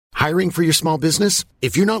Hiring for your small business?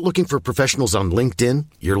 If you're not looking for professionals on LinkedIn,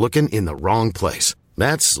 you're looking in the wrong place.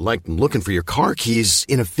 That's like looking for your car keys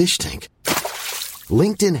in a fish tank.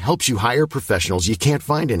 LinkedIn helps you hire professionals you can't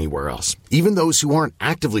find anywhere else, even those who aren't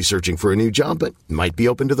actively searching for a new job but might be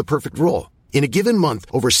open to the perfect role. In a given month,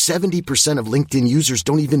 over 70% of LinkedIn users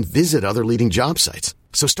don't even visit other leading job sites.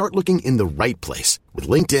 So start looking in the right place. With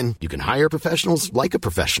LinkedIn, you can hire professionals like a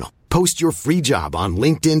professional. Post your free job on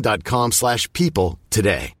linkedin.com/people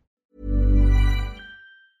today.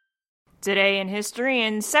 Today in history,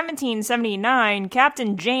 in 1779,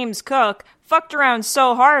 Captain James Cook fucked around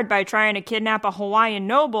so hard by trying to kidnap a Hawaiian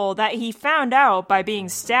noble that he found out by being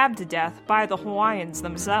stabbed to death by the Hawaiians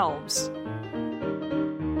themselves.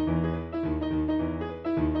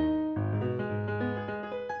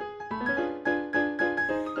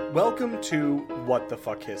 Welcome to What the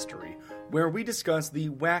Fuck History, where we discuss the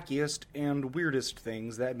wackiest and weirdest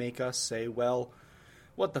things that make us say, well,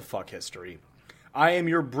 what the fuck history. I am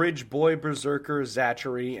your bridge boy berserker,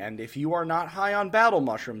 Zachary, and if you are not high on battle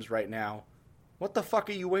mushrooms right now, what the fuck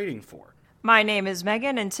are you waiting for? My name is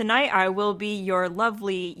Megan, and tonight I will be your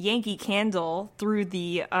lovely Yankee Candle through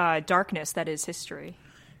the darkness that is history.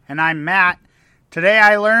 And I'm Matt. Today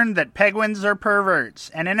I learned that penguins are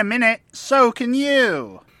perverts, and in a minute, so can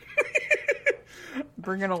you.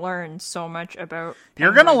 We're going to learn so much about penguins.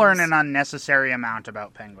 You're going to learn an unnecessary amount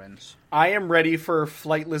about penguins. I am ready for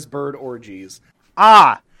flightless bird orgies.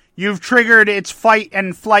 Ah, you've triggered its fight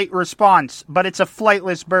and flight response, but it's a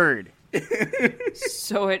flightless bird.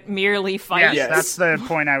 So it merely fights. Yes, that's the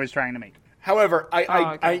point I was trying to make. However,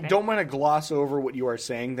 I don't want to gloss over what you are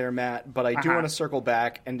saying there, Matt, but I do want to circle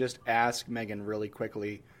back and just ask Megan really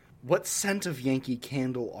quickly, what scent of Yankee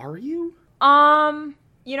Candle are you?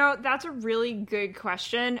 You know, that's a really good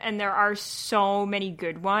question, and there are so many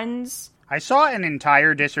good ones. I saw an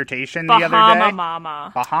entire dissertation the Bahama other day.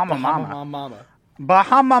 Mama. Bahama Mama.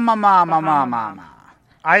 Bahama Mama. Bahama Mama.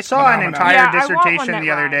 I saw an entire dissertation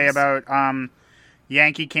the other day about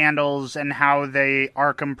Yankee Candles and how they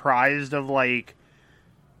are comprised of,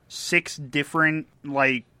 6 different,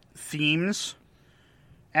 themes.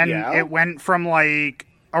 And it went from, a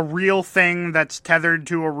real thing that's tethered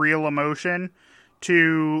to a real emotion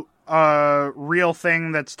to a real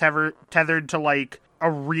thing that's tethered to,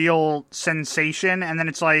 a real sensation. And then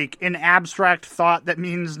it's, an abstract thought that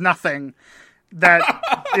means nothing that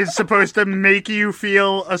is supposed to make you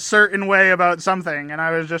feel a certain way about something. And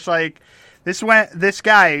I was just this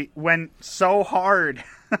guy went so hard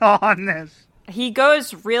on this. He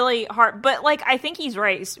goes really hard, but I think he's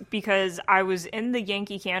right, because I was in the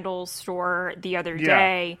Yankee Candle store the other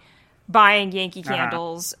day buying Yankee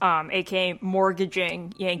Candles, aka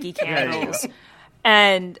mortgaging Yankee Candles.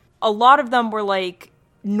 And a lot of them were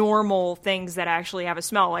normal things that actually have a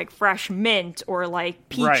smell, like fresh mint or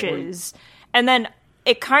peaches. Right. And then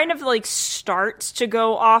it kind of starts to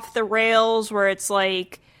go off the rails where it's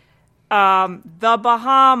the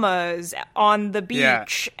Bahamas on the beach. Yeah.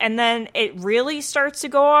 And then it really starts to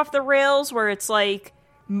go off the rails where it's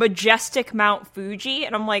majestic Mount Fuji.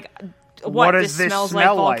 And I'm what this smells like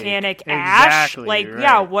volcanic ash? Exactly, right.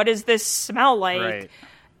 Yeah, what does this smell like? Right.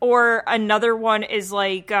 Or another one is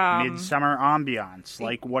midsummer ambiance.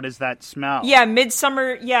 What does that smell? Yeah,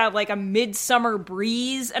 midsummer. Yeah, a midsummer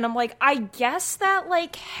breeze. And I'm I guess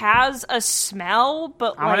that has a smell,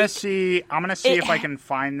 but I'm gonna see if I can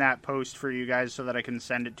find that post for you guys so that I can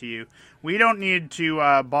send it to you. We don't need to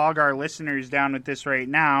bog our listeners down with this right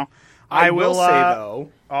now. I will say though.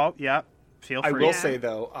 Oh yeah, feel free. I will say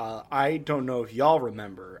though. I don't know if y'all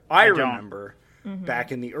remember. I remember. Mm-hmm.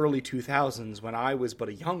 Back in the early 2000s, when I was but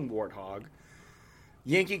a young warthog,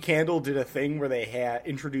 Yankee Candle did a thing where they had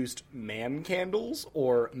introduced man candles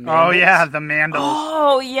or mandals. Oh yeah, the mandals.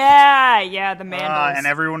 Oh yeah, the mandals. And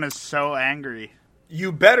everyone is so angry.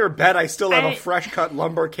 You better bet I still have a fresh cut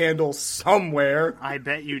lumber candle somewhere. I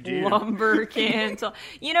bet you do. Lumber candle.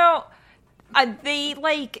 They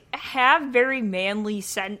have very manly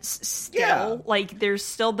scents still. Yeah. There's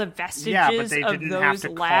still the vestiges but they of didn't those have to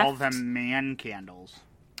left. call them man candles.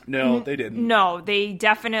 No, they didn't. No, they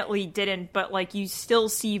definitely didn't. But you still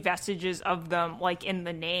see vestiges of them in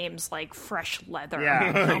the names, fresh leather.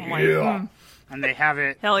 Yeah, and they have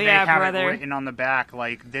it. Hell yeah, it written on the back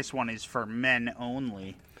this one is for men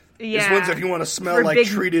only. Yeah, this one's if you want to smell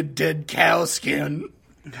treated dead cow skin.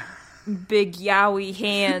 Big yowie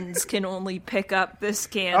hands can only pick up this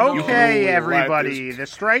candle. Okay, everybody. The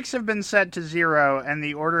strikes have been set to 0, and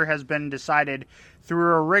the order has been decided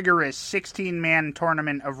through a rigorous 16-man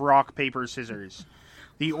tournament of rock, paper, scissors.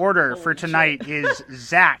 The order for tonight is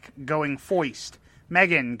Zach going first,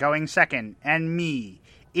 Megan going second, and me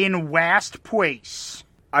in last place.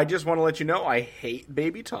 I just want to let you know I hate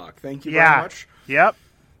baby talk. Thank you very much. Yep.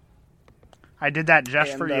 I did that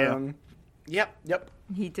just for you. Yep.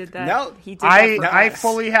 He did that. I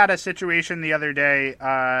fully had a situation the other day.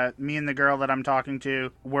 Me and the girl that I'm talking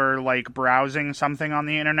to were like browsing something on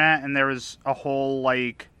the internet, and there was a whole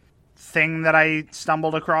like thing that I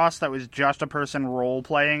stumbled across that was just a person role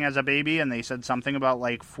playing as a baby, and they said something about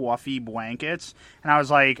like fluffy blankets, and I was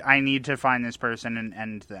like, I need to find this person and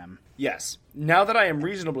end them. Yes. Now that I am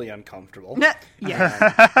reasonably uncomfortable,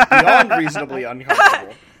 beyond reasonably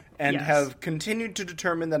uncomfortable, and have continued to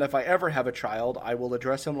determine that if I ever have a child, I will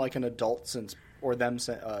address him like an adult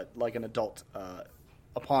like an adult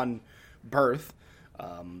upon birth.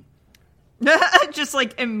 Just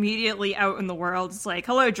like immediately out in the world. It's like,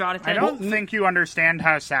 hello, Jonathan. I don't think you understand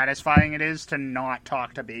how satisfying it is to not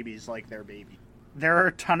talk to babies like they're baby. There are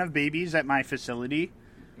a ton of babies at my facility,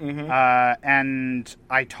 and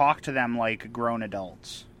I talk to them like grown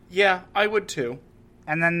adults. Yeah, I would too.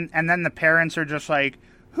 And then the parents are just like,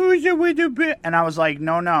 who's a little bit? And I was like,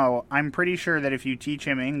 no, I'm pretty sure that if you teach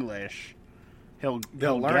him English, they'll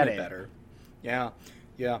learn get it better. Yeah.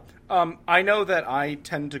 I know that I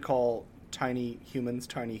tend to call tiny humans.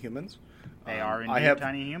 They are indeed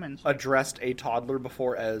tiny humans. Addressed a toddler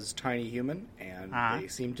before as tiny human, and they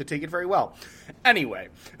seem to take it very well. Anyway,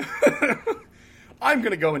 I'm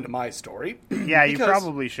going to go into my story. Yeah, you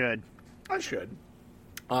probably should. I should.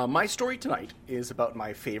 My story tonight is about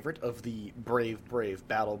my favorite of the brave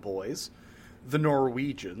battle boys, the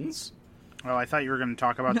Norwegians. Oh, I thought you were going to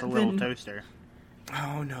talk about the little toaster.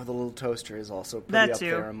 Oh, no, the little toaster is also pretty up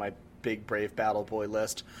there on my big brave battle boy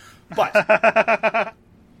list. But,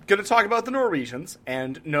 going to talk about the Norwegians,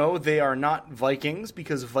 and no, they are not Vikings,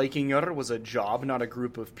 because Vikinger was a job, not a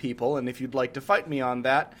group of people, and if you'd like to fight me on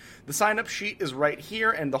that, the sign-up sheet is right here,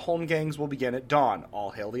 and the home gangs will begin at dawn.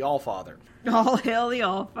 All hail the Allfather. All hail the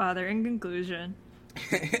Allfather, in conclusion.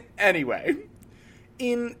 Anyway,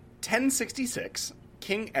 in 1066,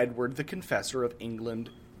 King Edward the Confessor of England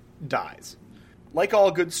dies. Like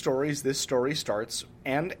all good stories, this story starts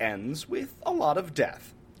and ends with a lot of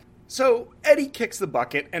death. So, Eddie kicks the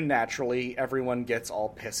bucket, and naturally, everyone gets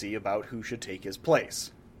all pissy about who should take his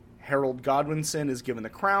place. Harold Godwinson is given the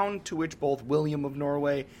crown, to which both William of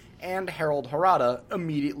Norway and Harold Harada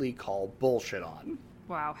immediately call bullshit on.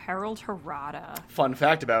 Wow, Harold Harada. Fun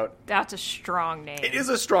fact about... That's a strong name. It is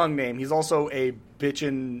a strong name. He's also a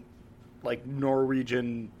bitchin', like,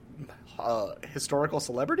 Norwegian... historical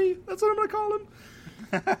celebrity? That's what I'm going to call him.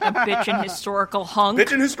 A bitchin' historical hunk?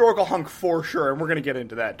 Bitchin' historical hunk for sure, and we're going to get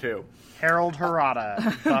into that too. Harold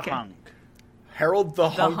Harada, the hunk. Harold the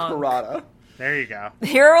hunk Harada. There you go.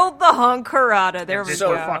 Harold the hunk Harada. There we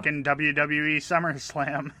go. Fucking WWE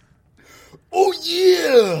SummerSlam. Oh,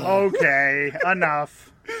 yeah! Okay,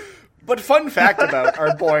 enough. But fun fact about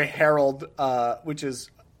our boy Harold, which is...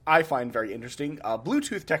 I find very interesting.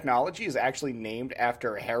 Bluetooth technology is actually named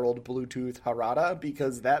after Harold Bluetooth Harada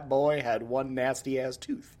because that boy had one nasty-ass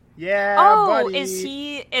tooth. Yeah,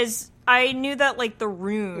 buddy. I knew that, like, the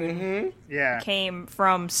rune came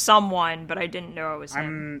from someone, but I didn't know it was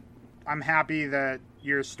him. I'm happy that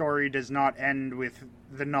your story does not end with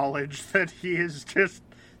the knowledge that he is just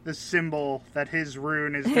the symbol, that his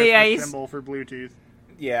rune is just the symbol for Bluetooth.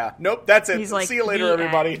 Yeah. Nope, that's it. He's like, see you later,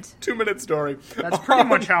 everybody. 2-minute story. That's pretty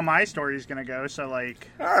much how my story is going to go, so, like...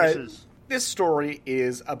 All right. This story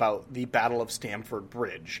is about the Battle of Stamford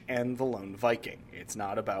Bridge and the Lone Viking. It's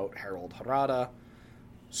not about Harold Harada,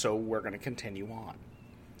 so we're going to continue on.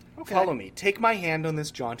 Okay. Follow me. Take my hand on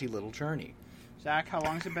this jaunty little journey. Zach, how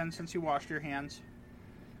long has it been since you washed your hands?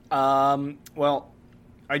 Well...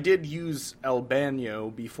 I did use El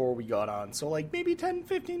Baño before we got on, so like maybe 10,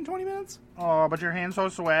 15, 20 minutes? Oh, but your hand's so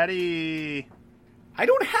sweaty. I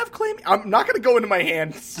don't have clay... I'm not going to go into my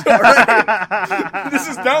hands. Right? This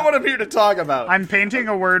is not what I'm here to talk about. I'm painting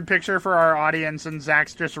a word picture for our audience, and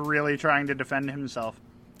Zach's just really trying to defend himself.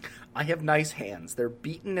 I have nice hands. They're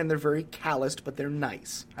beaten and they're very calloused, but they're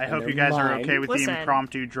nice. I hope you guys are okay with the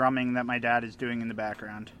impromptu drumming that my dad is doing in the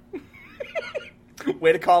background.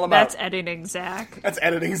 Way to call him out. That's editing Zach. That's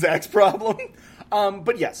editing Zach's problem.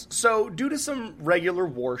 But yes, so due to some regular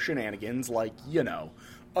war shenanigans, like, you know,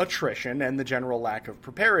 attrition and the general lack of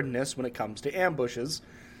preparedness when it comes to ambushes,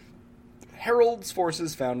 Harold's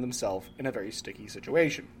forces found themselves in a very sticky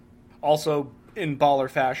situation. Also, in baller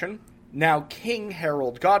fashion, now King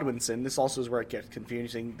Harold Godwinson, this also is where it gets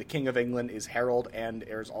confusing, the King of England is Harold, and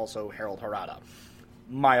there's also Harold Harada.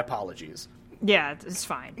 My apologies. Yeah, it's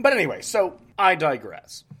fine. But anyway, so I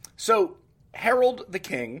digress. So Harold the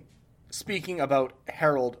King, speaking about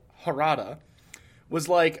Harold Harada, was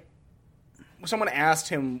like, someone asked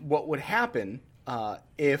him what would happen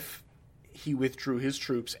if he withdrew his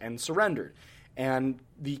troops and surrendered. And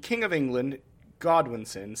the King of England,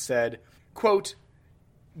 Godwinson, said, quote,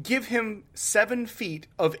 "Give him 7 feet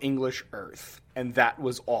of English earth." And that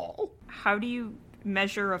was all. How do you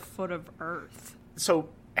measure a foot of earth? So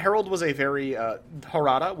Harold was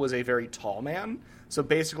Harada was a very tall man. So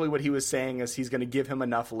basically what he was saying is he's going to give him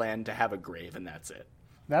enough land to have a grave, and that's it.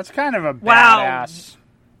 That's kind of a badass.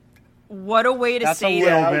 What a way to say that. That's a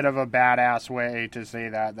little that. bit of a badass way to say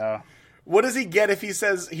that, though. What does he get if he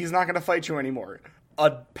says he's not going to fight you anymore?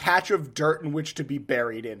 A patch of dirt in which to be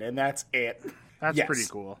buried in, and that's it. That's pretty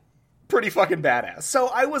cool. Pretty fucking badass. So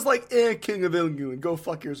I was like, King of England, go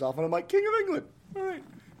fuck yourself. And I'm like, King of England, all right,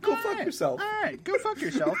 go fuck yourself. All right, go fuck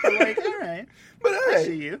yourself. But like, all right. But all right.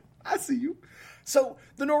 I see you. So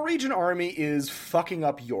the Norwegian army is fucking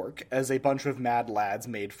up York, as a bunch of mad lads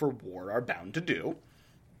made for war are bound to do.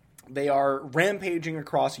 They are rampaging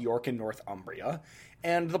across York and Northumbria,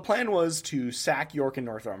 and the plan was to sack York and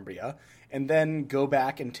Northumbria, and then go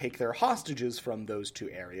back and take their hostages from those 2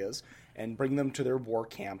 areas, and bring them to their war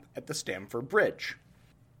camp at the Stamford Bridge.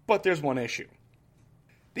 But there's one issue.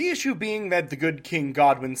 The issue being that the good King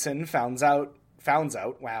Godwinson founds out,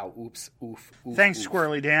 wow, oof. Thanks,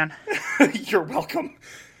 Squirrely Dan. You're welcome.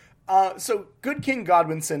 So good King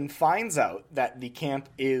Godwinson finds out that the camp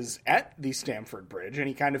is at the Stamford Bridge, and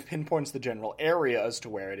he kind of pinpoints the general area as to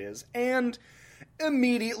where it is, and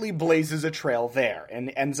immediately blazes a trail there,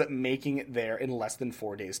 and ends up making it there in less than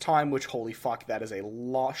 4 days' time, which, holy fuck, that is a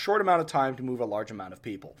short amount of time to move a large amount of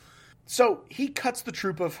people. So he cuts the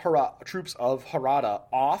troops of Harada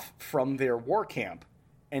off from their war camp,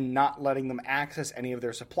 and not letting them access any of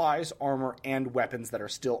their supplies, armor, and weapons that are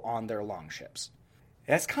still on their longships.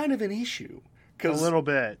 That's kind of an issue. A little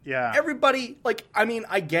bit, yeah. Everybody,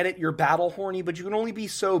 I get it, you're battle horny, but you can only be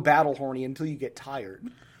so battle horny until you get tired.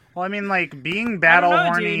 Well, being battle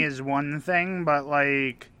horny is one thing, but,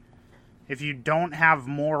 if you don't have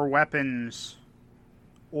more weapons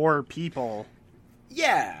or people...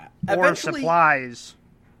 Yeah. Or supplies...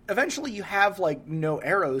 Eventually you have, no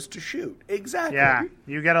arrows to shoot. Exactly. Yeah,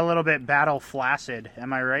 you get a little bit battle flaccid,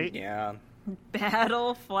 am I right? Yeah.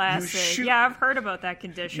 Battle flaccid. Yeah, I've heard about that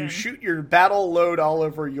condition. You shoot your battle load all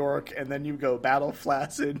over York, and then you go battle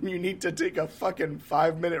flaccid, and you need to take a fucking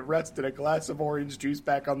 5-minute rest and a glass of orange juice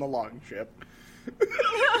back on the longship.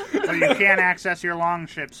 So you can't access your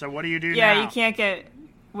longship, so what do you do now? Yeah, you can't get...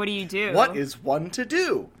 What do you do? What is one to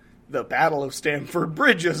do? The Battle of Stamford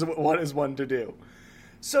Bridge is what is one to do.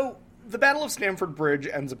 So, the Battle of Stamford Bridge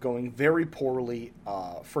ends up going very poorly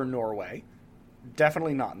for Norway.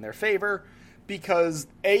 Definitely not in their favor, because,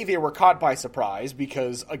 A, they were caught by surprise,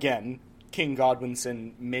 because, again, King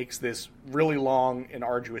Godwinson makes this really long and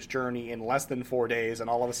arduous journey in less than 4 days, and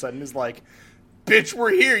all of a sudden is like, bitch,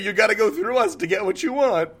 we're here, you gotta go through us to get what you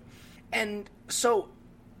want. And so,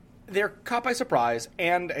 they're caught by surprise,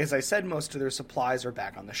 and, as I said, most of their supplies are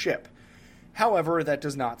back on the ship. However, that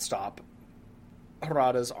does not stop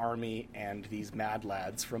Harada's army and these mad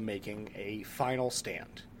lads from making a final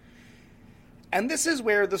stand. And this is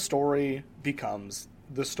where the story becomes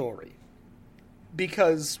the story.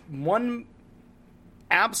 Because one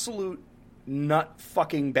absolute nut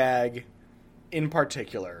fucking bag in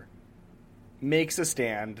particular makes a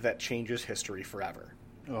stand that changes history forever.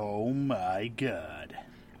 Oh my god.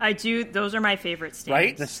 I do. Those are my favorite stands.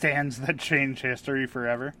 Right? The stands that change history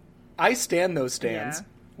forever. I stand those stands. Yeah.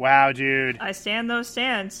 Wow, dude. I stand those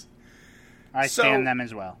stands. I stand them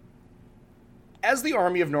as well. As the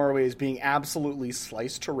army of Norway is being absolutely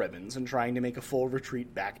sliced to ribbons and trying to make a full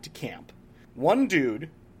retreat back to camp, one dude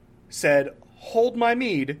said, "Hold my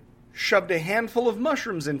mead," shoved a handful of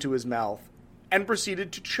mushrooms into his mouth, and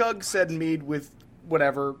proceeded to chug said mead with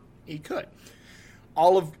whatever he could.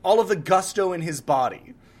 All of the gusto in his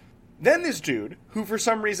body. Then this dude, who for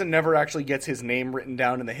some reason never actually gets his name written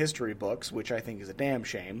down in the history books, which I think is a damn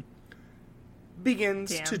shame,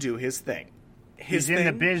 begins to do his thing. He's in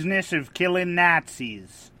the business of killing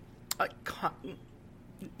Nazis.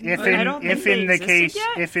 If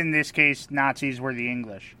in this case Nazis were the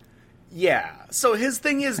English. Yeah, so his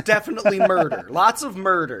thing is definitely murder. Lots of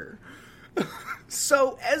murder.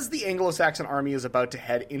 So, as the Anglo-Saxon army is about to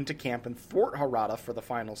head into camp and thwart Harada for the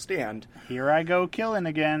final stand... Here I go killing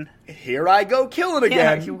again.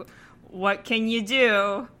 Yeah, what can you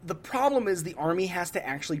do? The problem is the army has to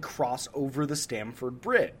actually cross over the Stamford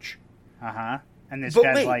Bridge. Uh-huh. And this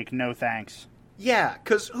guy's like, no thanks. Yeah,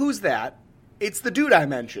 because who's that? It's the dude I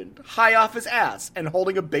mentioned, high off his ass and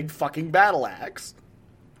holding a big fucking battle axe.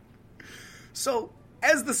 So...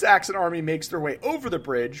 as the Saxon army makes their way over the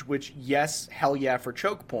bridge, which, yes, hell yeah for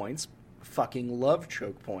choke points, fucking love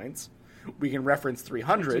choke points, We can reference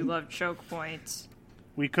 300. I do love choke points.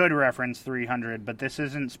 We could reference 300, but this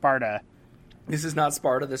isn't Sparta. This is not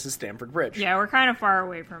Sparta. This is Stamford Bridge. Yeah, we're kind of far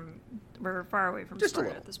away from Just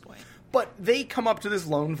Sparta at this point. But they come up to this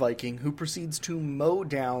lone Viking who proceeds to mow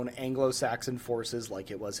down Anglo-Saxon forces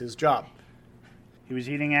like it was his job. He was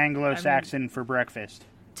eating Anglo-Saxon for breakfast.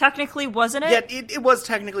 Technically, wasn't it? Yeah, it was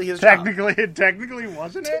technically his job. Technically,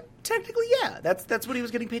 wasn't it? Technically, yeah. That's what he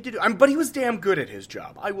was getting paid to do. But he was damn good at his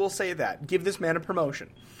job. I will say that. Give this man a promotion.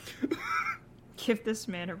 Give this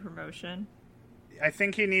man a promotion. I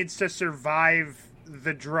think he needs to survive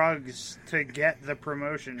the drugs to get the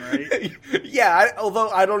promotion, right? Yeah, although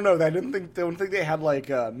I don't know. I don't think they had like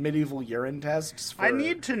medieval urine tests. I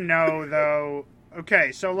need to know though.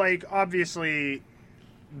 Okay, so like obviously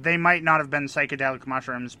they might not have been psychedelic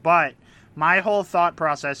mushrooms, but my whole thought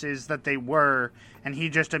process is that they were, and he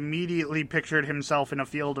just immediately pictured himself in a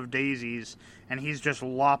field of daisies, and he's just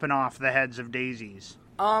lopping off the heads of daisies.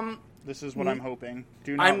 This is what I'm hoping.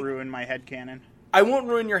 Do not ruin my headcanon. I won't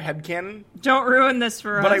ruin your headcanon. Don't ruin this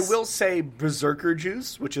for us. But I will say berserker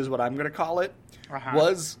juice, which is what I'm going to call it,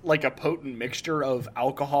 was like a potent mixture of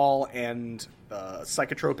alcohol and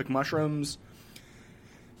psychotropic mushrooms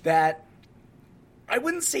that I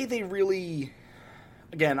wouldn't say they really...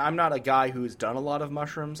 Again, I'm not a guy who's done a lot of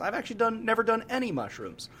mushrooms. I've actually never done any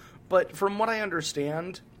mushrooms. But from what I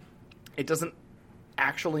understand, it doesn't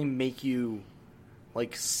actually make you,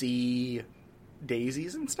 like, see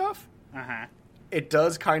daisies and stuff. Uh-huh. It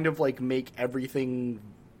does kind of, like, make everything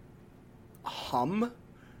hum,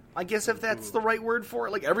 I guess, if that's the right word for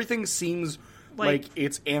it. Like, everything seems like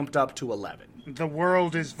it's amped up to 11. The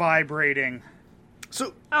world is vibrating.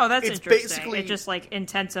 So, that's it's interesting. Basically, it just, like,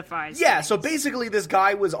 intensifies Yeah, things. so basically this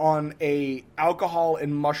guy was on a alcohol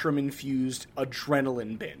and mushroom-infused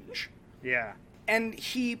adrenaline binge. Yeah. And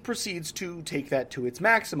he proceeds to take that to its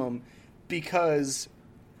maximum because...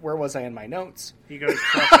 Where was I in my notes? He goes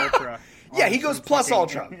plus ultra. Yeah, he goes plus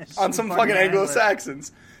ultra on some fucking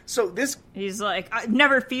Anglo-Saxons. So this... He's like,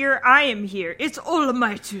 never fear, I am here. It's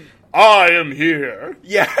Almighty. I am here.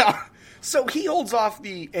 Yeah. So he holds off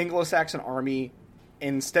the Anglo-Saxon army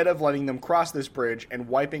instead of letting them cross this bridge and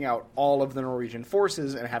wiping out all of the Norwegian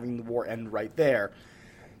forces and having the war end right there.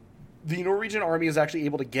 The Norwegian army is actually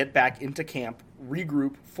able to get back into camp,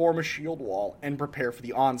 regroup, form a shield wall, and prepare for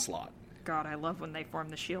the onslaught. God, I love when they form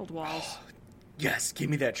the shield walls. Yes, give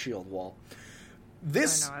me that shield wall.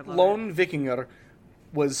 This lone Vikinger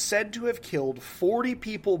was said to have killed 40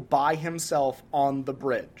 people by himself on the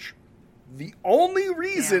bridge. The only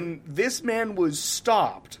reason this man was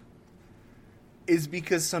stopped is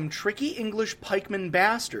because some tricky English pikeman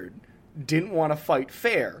bastard didn't want to fight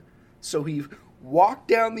fair. So he walked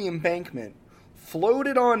down the embankment,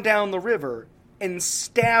 floated on down the river, and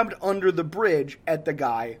stabbed under the bridge at the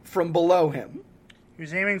guy from below him. He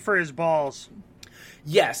was aiming for his balls.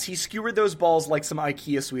 Yes, he skewered those balls like some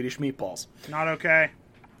IKEA Swedish meatballs. Not okay.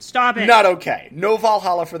 Stop it. Not okay. No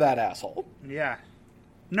Valhalla for that asshole. Yeah.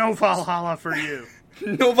 No Valhalla for you.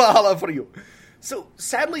 No Valhalla for you. So,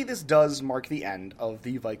 sadly, this does mark the end of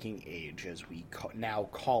the Viking Age, as we now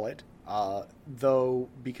call it. Though,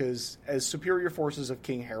 because as superior forces of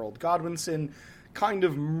King Harold Godwinson kind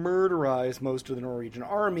of murderize most of the Norwegian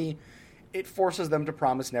army, it forces them to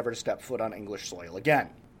promise never to step foot on English soil again.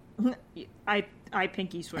 I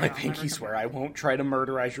pinky swear. I pinky swear I won't try to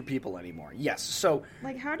murderize your people anymore. Yes, so...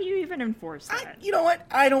 Like, how do you even enforce that? You know what?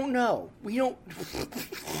 I don't know. We don't...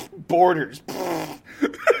 Borders.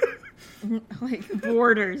 Like,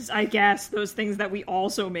 borders, I guess. Those things that we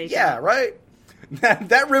also make Yeah, up. right?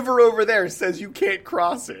 That river over there says you can't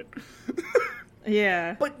cross it.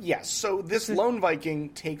 Yeah. But yes, so this lone Viking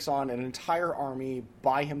takes on an entire army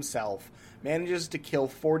by himself, manages to kill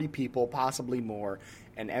 40 people, possibly more,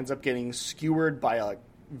 and ends up getting skewered by a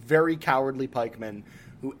very cowardly pikeman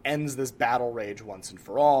who ends this battle rage once and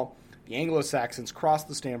for all. The Anglo-Saxons cross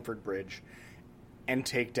the Stamford Bridge and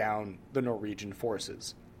take down the Norwegian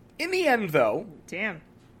forces. In the end, though... Damn.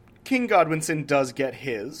 King Godwinson does get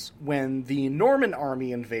his when the Norman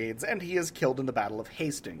army invades and he is killed in the Battle of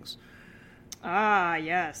Hastings. Ah,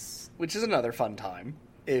 yes. Which is another fun time.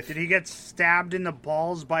 Did he get stabbed in the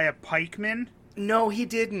balls by a pikeman? No, he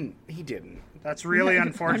didn't. He didn't. That's really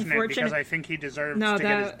unfortunate because I think he deserves to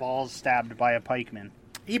get his balls stabbed by a pikeman.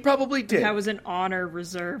 He probably did. That was an honor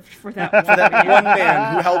reserved for that one. For that one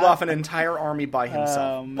man who held off an entire army by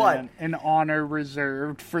himself. Oh, but man. An honor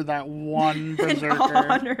reserved for that one berserker.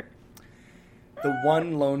 An honor. The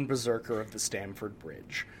one lone berserker of the Stamford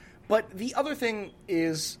Bridge. But the other thing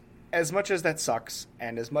is, as much as that sucks,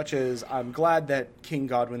 and as much as I'm glad that King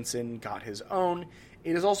Godwinson got his own,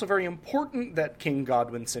 It is also very important that King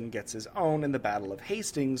Godwinson gets his own in the Battle of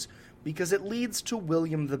Hastings, because it leads to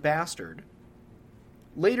William the Bastard,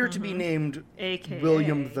 later to be named AKA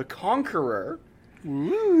William the Conqueror,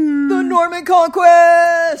 the Norman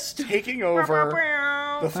Conquest, taking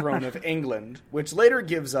over the throne of England, which later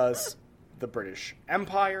gives us the British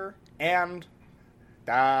Empire and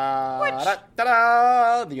the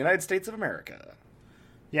United States of America.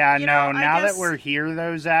 Yeah, now that we're here,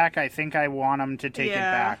 though, Zach, I think I want him to take it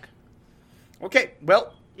back. Okay,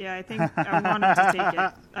 well... Yeah, I think I want him to take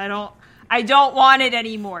it. I don't want it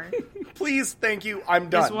anymore. Please, thank you, I'm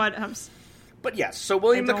done. But yes, so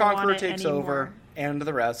William the Conqueror takes over, and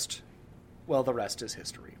the rest, well, the rest is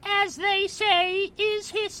history. As they say, is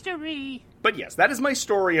history. But yes, that is my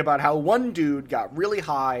story about how one dude got really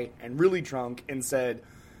high and really drunk and said,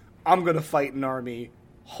 I'm going to fight an army,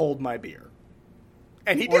 hold my beer.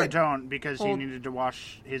 And he did. Or don't, because he needed to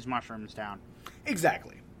wash his mushrooms down.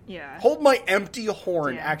 Exactly. Yeah. Hold my empty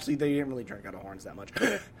horn. Yeah. Actually, they didn't really drink out of horns that much.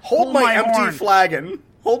 Hold my empty horn. Flagon.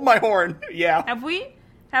 Hold my horn. Yeah. Have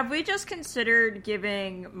we just considered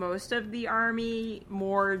giving most of the army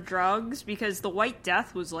more drugs? Because the White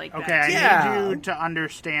Death was like that. Okay, I need you to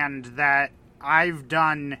understand that I've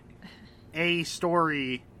done a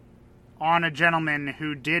story on a gentleman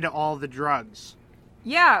who did all the drugs.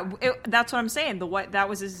 Yeah, that's what I'm saying. The White Death.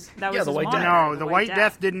 No, the White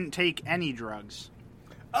Death didn't take any drugs.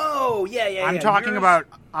 Oh, yeah. I'm talking about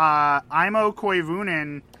Aimo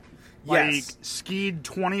Koivunen, skied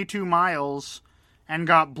 22 miles and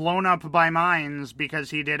got blown up by mines because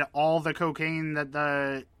he did all the cocaine that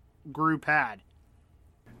the group had.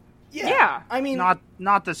 Yeah. I mean...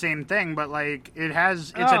 Not the same thing, but, like,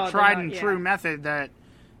 it's a tried and true method that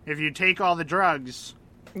if you take all the drugs...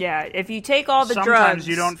 Yeah, if you take all the drugs... Sometimes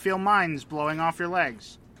you don't feel mines blowing off your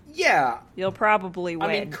legs. Yeah. You'll probably win.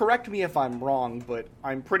 I mean, correct me if I'm wrong, but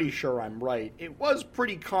I'm pretty sure I'm right. It was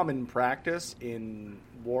pretty common practice in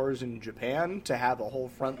wars in Japan to have a whole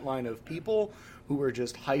front line of people who were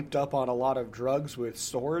just hyped up on a lot of drugs with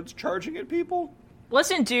swords charging at people.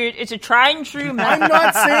 Listen, dude, it's a tried and true method. I'm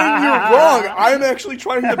not saying you're wrong. I'm actually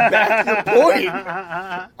trying to back your point.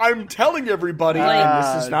 I'm telling everybody, and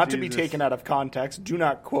this is not to be taken out of context. Do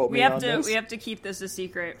not quote me on this. We have to keep this a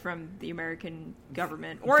secret from the American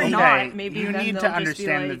government. Or not. Maybe you need to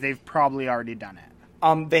understand that they've probably already done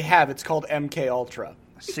it. They have. It's called MK Ultra.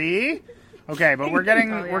 See? Okay, but we're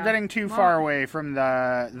getting too far away from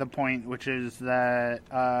the point, which is that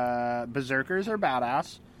berserkers are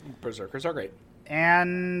badass. Berserkers are great.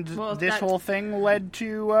 And this whole thing led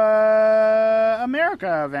to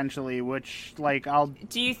America eventually, which, like,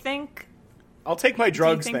 Do you think... I'll take my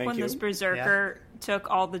drugs, thank you. Do you think when this berserker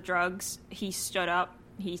took all the drugs, he stood up,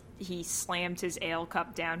 he slammed his ale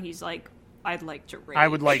cup down, he's like, I'd like to rage. I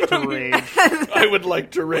would like to rage. I would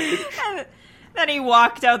like to rage. Then he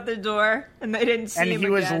walked out the door, and they didn't see him again. And he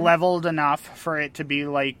was leveled enough for it to be,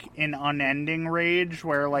 like, an unending rage,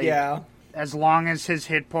 where, like... Yeah. As long as his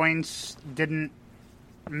hit points didn't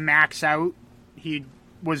max out, he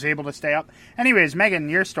was able to stay up. Anyways, Megan,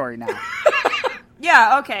 your story now.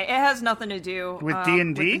 Yeah, okay. It has nothing to do with D&D?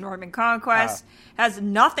 With the Norman Conquest. Has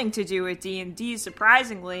nothing to do with D&D,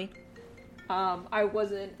 surprisingly. I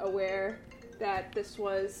wasn't aware that this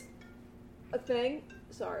was a thing.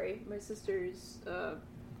 Sorry, my sister's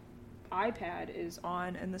iPad is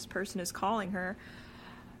on, and this person is calling her.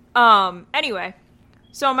 Anyway...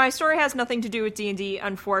 So my story has nothing to do with D&D,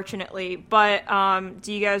 unfortunately, but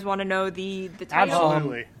do you guys want to know the title?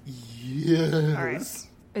 Absolutely. Yes. All right.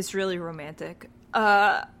 It's really romantic.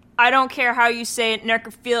 I don't care how you say it,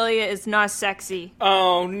 necrophilia is not sexy.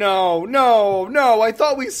 Oh, no. I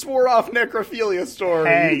thought we swore off necrophilia stories.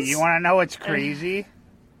 Hey, you want to know what's crazy?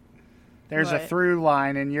 There's a through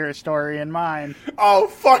line in your story and mine. Oh,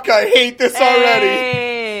 fuck, I hate this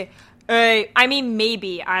already. I mean,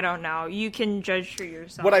 maybe. I don't know. You can judge for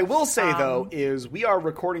yourself. What I will say, though, is we are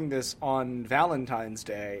recording this on Valentine's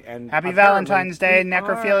Day. And Happy Valentine's Day.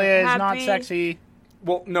 Necrophilia is not sexy.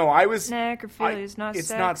 Well, no, Necrophilia is not sexy. It's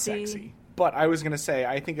not sexy. But I was going to say,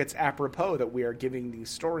 I think it's apropos that we are giving these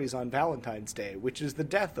stories on Valentine's Day, which is the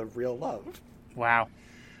death of real love. Wow.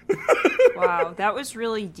 Wow, that was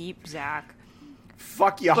really deep, Zach.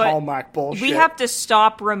 Fuck you, Hallmark bullshit. We have to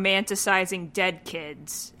stop romanticizing dead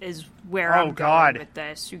kids, is where I'm going with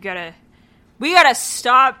this. We gotta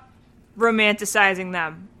stop romanticizing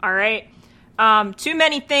them, alright? Too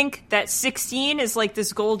many think that 16 is like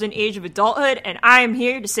this golden age of adulthood, and I am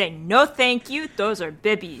here to say no thank you, those are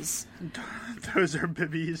bibbies. Those are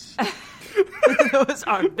bibbies. Those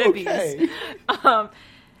are bibbies. Okay.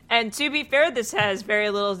 And to be fair, this has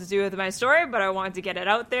very little to do with my story, but I wanted to get it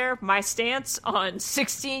out there. My stance on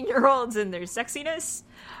 16-year-olds and their sexiness.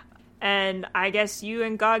 And I guess you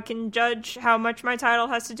and God can judge how much my title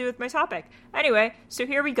has to do with my topic. Anyway, so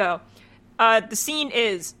here we go. The scene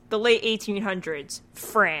is the late 1800s,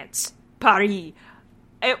 France, Paris.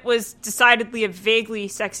 It was decidedly a vaguely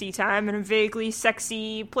sexy time and a vaguely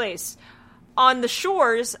sexy place. On the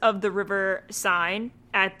shores of the River Seine,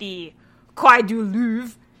 at the Quai du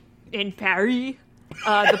Louvre in Paris,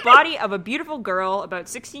 the body of a beautiful girl about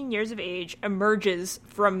 16 years of age emerges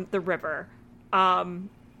from the river.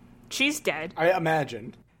 She's dead. I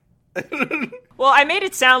imagined. Well, I made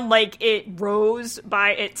it sound like it rose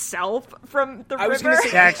by itself from the river. I was going to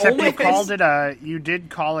say, yeah, except you did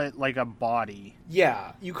call it like a body.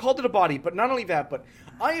 Yeah, you called it a body, but not only that, but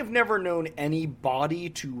I have never known any body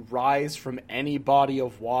to rise from any body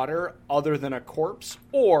of water other than a corpse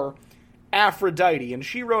or Aphrodite, and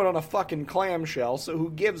she rode on a fucking clamshell, so who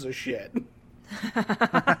gives a shit?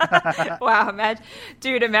 Wow,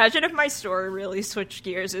 imagine if my story really switched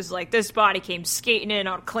gears. Is like, this body came skating in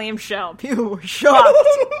on a clamshell. People were shocked.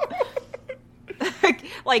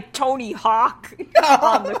 Like Tony Hawk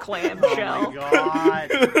on the clamshell. Oh my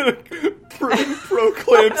god. Pro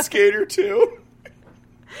Clam Skater 2.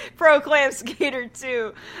 Pro Clam Skater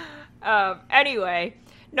 2. Anyway,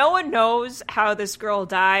 no one knows how this girl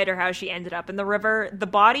died or how she ended up in the river. The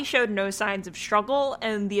body showed no signs of struggle,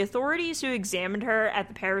 and the authorities who examined her at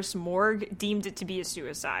the Paris morgue deemed it to be a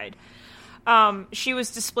suicide. She was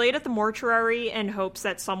displayed at the mortuary in hopes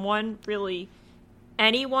that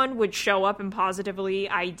anyone would show up and positively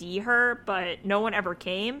ID her, but no one ever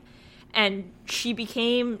came. And she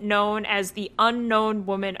became known as the Unknown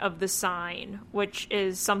Woman of the Seine, which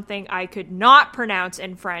is something I could not pronounce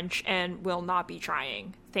in French and will not be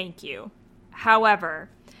trying. Thank you. However,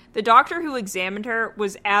 the doctor who examined her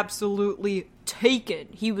was absolutely taken.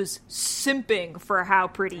 He was simping for how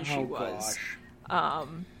pretty she was. Gosh.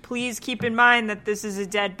 Please keep in mind that this is a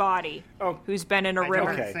dead body who's been in a river.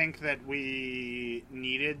 I don't think that we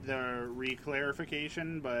needed the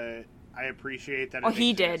re-clarification, but I appreciate that it he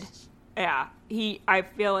exists. did. Yeah, I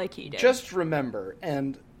feel like he did. Just remember,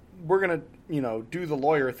 and we're going to, do the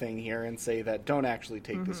lawyer thing here and say that don't actually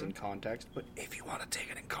take this in context, but if you want to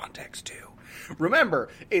take it in context too, remember,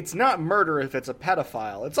 it's not murder if it's a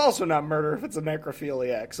pedophile. It's also not murder if it's a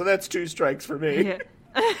necrophiliac. So that's 2 strikes for me. Yeah.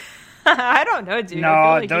 I don't know, dude.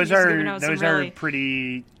 No, those are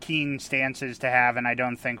pretty keen stances to have, and I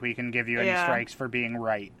don't think we can give you any strikes for being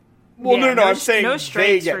right. Well, no, I'm saying no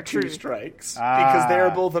they get 2 strikes because they are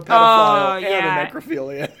both a pedophile and a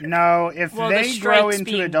necrophilia. No, if they grow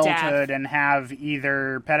into adulthood and have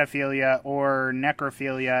either pedophilia or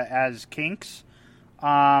necrophilia as kinks,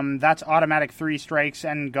 that's automatic 3 strikes,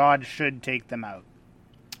 and God should take them out.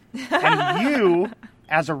 And you,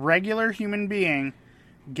 as a regular human being,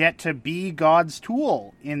 get to be God's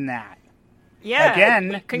tool in that. Yeah.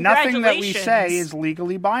 Again, nothing that we say is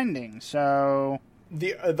legally binding, so...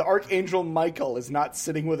 The Archangel Michael is not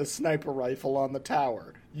sitting with a sniper rifle on the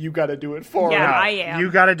tower. You gotta do it for him. Yeah, I am. You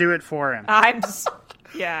gotta do it for him. As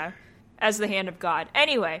the hand of God.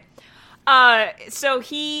 Anyway, so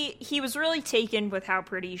he was really taken with how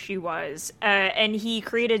pretty she was, and he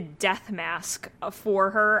created a death mask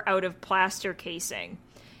for her out of plaster casing.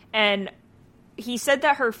 And he said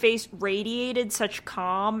that her face radiated such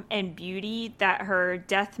calm and beauty that her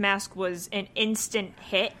death mask was an instant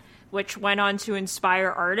hit, which went on to inspire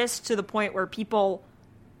artists to the point where people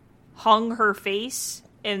hung her face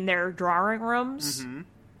in their drawing rooms. Mm-hmm.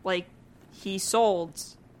 Like, he sold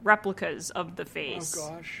replicas of the face.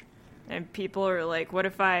 Oh, gosh. And people are like, what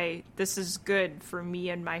if this is good for me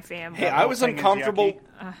and my family. Hey, I was uncomfortable.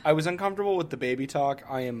 I was uncomfortable with the baby talk.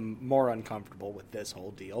 I am more uncomfortable with this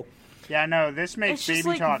whole deal. Yeah, no, this makes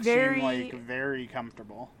baby talk seem like very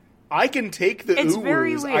comfortable. I can take the it's oohs.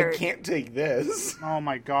 Very weird. I can't take this. Oh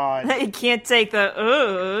my god. I can't take the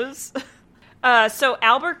oohs. So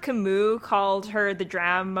Albert Camus called her the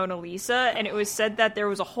Dram Mona Lisa, and it was said that there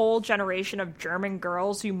was a whole generation of German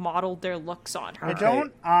girls who modeled their looks on her.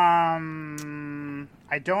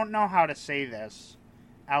 I don't know how to say this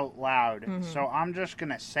out loud, so I'm just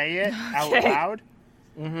gonna say it out loud.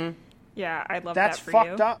 Mm-hmm. Yeah, I love that for you. That's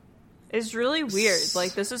fucked up. It's really weird.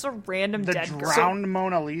 Like, this is a random dead girl. The drowned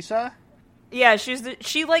Mona Lisa? Yeah, she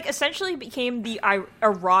essentially became the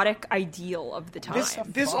erotic ideal of the time.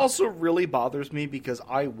 This also really bothers me because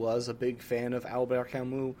I was a big fan of Albert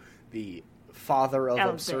Camus, the father of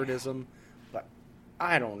absurdism. But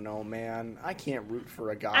I don't know, man. I can't root for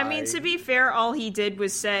a guy. I mean, to be fair, all he did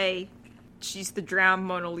was say, she's the drowned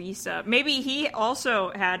Mona Lisa. Maybe he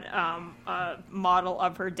also had a model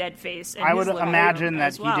of her dead face. I would imagine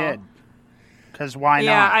that he did. Because why not?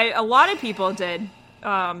 Yeah, a lot of people did,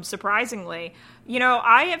 surprisingly. You know,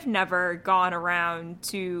 I have never gone around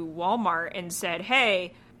to Walmart and said,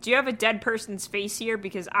 hey, do you have a dead person's face here?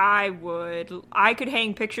 Because I could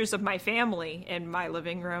hang pictures of my family in my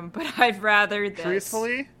living room, but I'd rather this.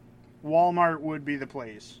 Truthfully, Walmart would be the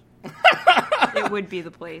place. It would be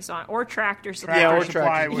the place, or Tractor Supply. Tractor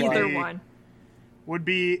Supply would either be, one.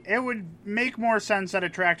 It would make more sense at a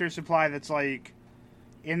Tractor Supply that's like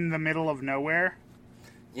in the middle of nowhere.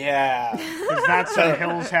 Yeah. Because that's the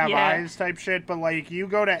hills have eyes type shit, but like you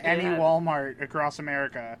go to any Walmart across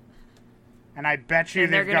America, and I bet you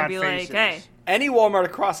they've got faces. Like, hey, any Walmart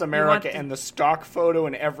across America, and the stock photo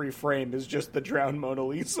in every frame is just the drowned Mona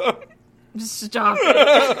Lisa. Stop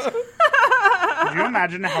it. Could you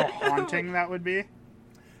imagine how haunting that would be?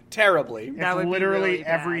 Terribly. That would literally be really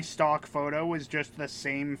every bad. stock photo was just the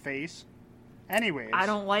same face. Anyways. I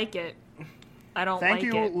don't like it. Thank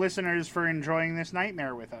you, listeners, for enjoying this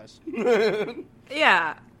nightmare with us.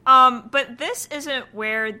 Yeah. But this isn't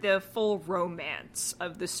where the full romance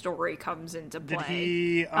of the story comes into play. Did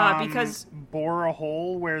he because bore a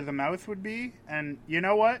hole where the mouth would be? And you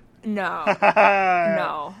know what? No.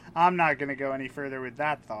 No. I'm not going to go any further with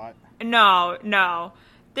that thought. No.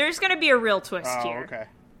 There's going to be a real twist here. Okay.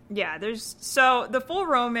 Yeah, so the full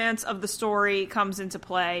romance of the story comes into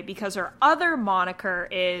play because her other moniker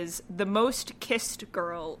is the most kissed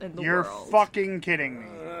girl in the world. You're fucking kidding me.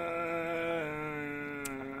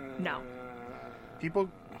 No.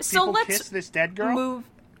 People let's kiss this dead girl?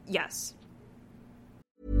 Yes.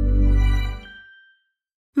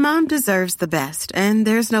 Mom deserves the best, and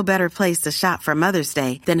there's no better place to shop for Mother's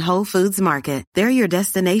Day than Whole Foods Market. They're your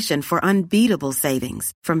destination for unbeatable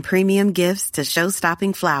savings, from premium gifts to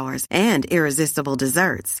show-stopping flowers and irresistible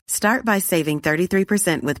desserts. Start by saving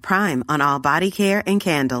 33% with Prime on all body care and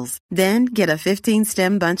candles. Then get a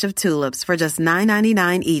 15-stem bunch of tulips for just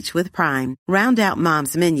 $9.99 each with Prime. Round out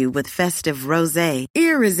Mom's menu with festive rosé,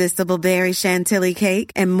 irresistible berry chantilly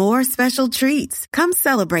cake, and more special treats. Come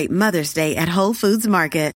celebrate Mother's Day at Whole Foods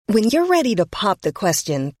Market. When you're ready to pop the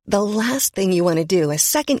question, the last thing you want to do is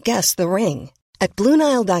second-guess the ring. At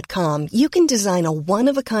BlueNile.com, you can design a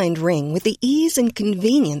one-of-a-kind ring with the ease and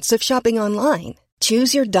convenience of shopping online.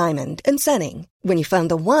 Choose your diamond and setting. When you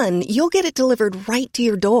find the one, you'll get it delivered right to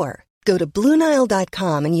your door. Go to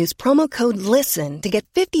BlueNile.com and use promo code LISTEN to get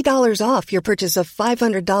 $50 off your purchase of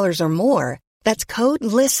 $500 or more. That's code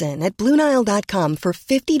LISTEN at BlueNile.com for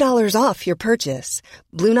 $50 off your purchase.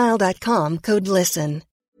 BlueNile.com, code LISTEN.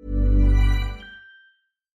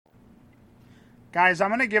 Guys, I'm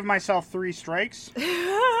going to give myself 3 strikes.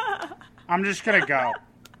 I'm just going to go.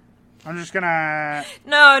 I'm just going to...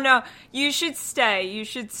 No. You should stay.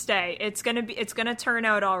 It's going to turn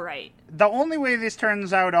out all right. The only way this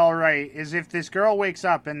turns out all right is if this girl wakes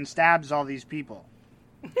up and stabs all these people.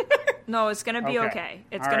 No, it's going to be okay.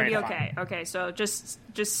 It's going to be okay. Fine. Okay, so just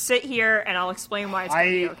sit here and I'll explain why it's going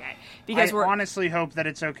to be okay. Because I honestly hope that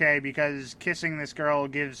it's okay because kissing this girl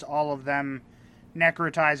gives all of them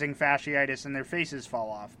necrotizing fasciitis and their faces fall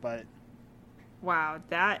off, but... Wow,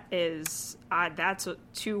 that's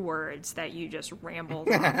 2 words that you just rambled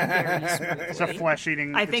on very smoothly. It's a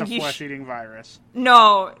flesh-eating virus.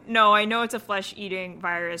 No, I know it's a flesh-eating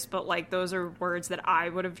virus, but like those are words that I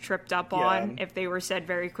would have tripped up on if they were said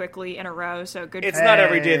very quickly in a row. So good. It's not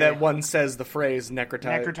every day that one says the phrase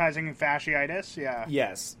necrotizing fasciitis. Yeah.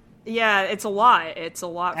 Yes. Yeah, it's a lot. It's a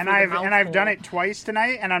lot. And I've done it twice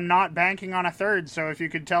tonight, and I'm not banking on a third. So if you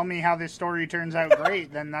could tell me how this story turns out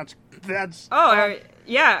great, then that's.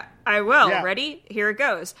 Yeah, I will. Yeah. Ready? Here it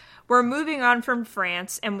goes. We're moving on from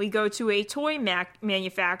France, and we go to a toy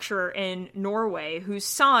manufacturer in Norway whose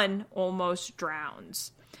son almost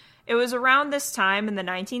drowns. It was around this time in the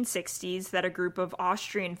 1960s that a group of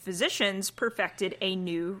Austrian physicians perfected a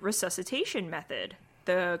new resuscitation method,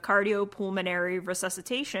 the cardiopulmonary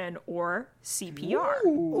resuscitation, or CPR.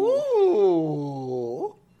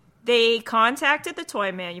 Ooh. They contacted the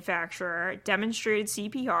toy manufacturer, demonstrated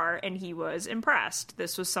CPR, and he was impressed.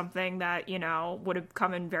 This was something that, would have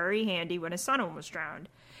come in very handy when his son almost drowned.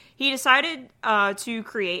 He decided to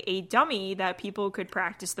create a dummy that people could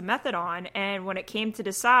practice the method on, and when it came to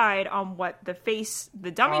decide on what the face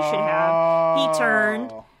the dummy should have, he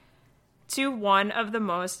turned to one of the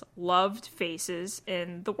most loved faces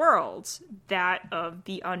in the world, that of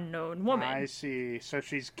the unknown woman. I see. So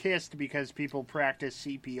she's kissed because people practice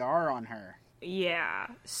CPR on her. Yeah.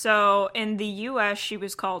 So in the U.S., she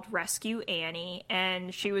was called Rescue Annie,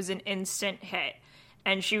 and she was an instant hit.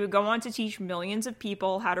 And she would go on to teach millions of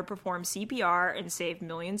people how to perform CPR and save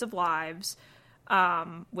millions of lives,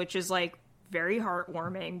 which is, like, very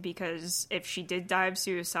heartwarming, because if she did die of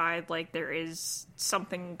suicide, like, there is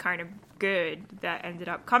something kind of good that ended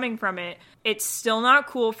up coming from it. It's still not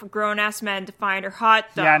cool for grown-ass men to find her hot,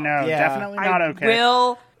 though. Yeah, no, definitely not okay. I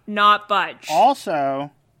will not budge. Also,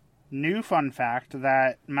 new fun fact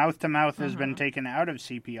that mouth-to-mouth has been taken out of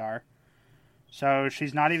CPR. So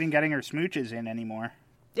she's not even getting her smooches in anymore.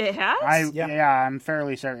 It has? Yeah, I'm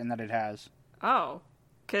fairly certain that it has. Oh.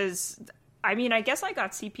 Because, I mean, I guess I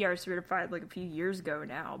got CPR certified like a few years ago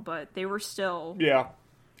now, but they were still... Yeah.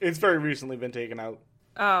 It's very recently been taken out.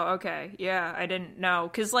 Oh, okay. Yeah, I didn't know.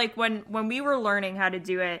 Because, like, when we were learning how to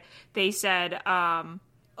do it, they said,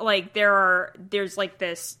 like, there's, like,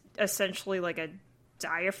 this, essentially, like, a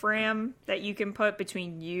diaphragm that you can put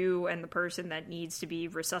between you and the person that needs to be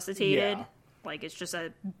resuscitated. Yeah. Like, it's just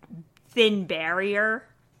a thin barrier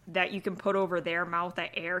that you can put over their mouth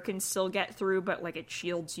that air can still get through, but, like, it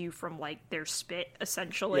shields you from, like, their spit,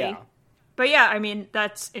 essentially. Yeah. But, yeah, I mean,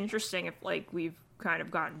 that's interesting if, like, we've kind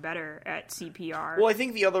of gotten better at CPR. Well, I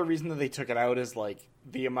think the other reason that they took it out is, like,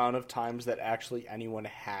 the amount of times that actually anyone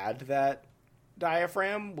had that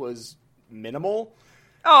diaphragm was minimal.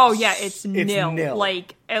 Oh, yeah, it's nil.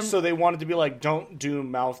 Like, so they wanted to be like, don't do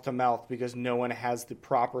mouth-to-mouth because no one has the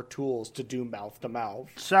proper tools to do mouth-to-mouth.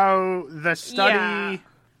 So the study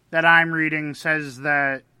that I'm reading says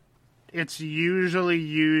that it's usually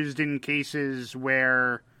used in cases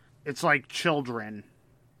where it's like children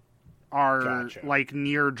are like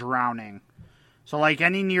near drowning. So like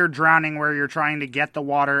any near drowning where you're trying to get the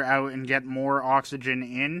water out and get more oxygen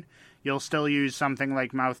in, you'll still use something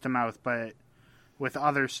like mouth-to-mouth, but with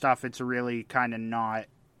other stuff, it's really kind of not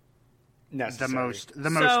necessary.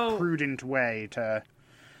 the most prudent way to.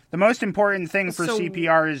 The most important thing for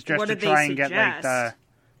CPR is just to try and get like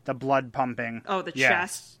the blood pumping. Oh, the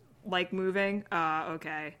chest like moving.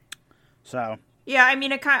 Okay. So. Yeah, I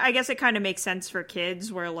mean, I guess it kind of makes sense for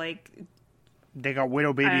kids where like they got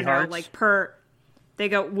little baby hearts. They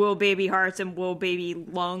got little baby hearts and little baby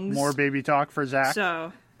lungs. More baby talk for Zach.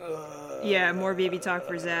 So. Yeah, more baby talk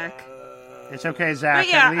for Zach. It's okay, Zach.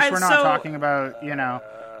 Yeah, at least we're not talking about,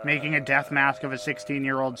 making a death mask of a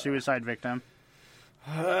 16-year-old suicide victim.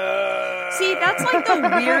 See, that's like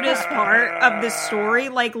the weirdest part of this story.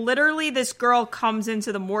 Like, literally, this girl comes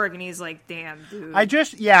into the morgue and he's like, damn, dude.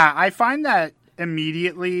 I find that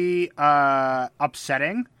immediately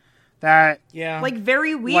upsetting. Like,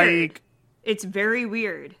 very weird. Like, it's very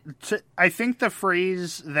weird. I think the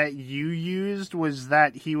phrase that you used was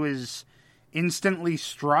that he was instantly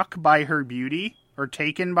struck by her beauty or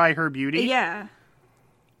taken by her beauty. Yeah.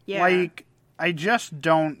 Like, I just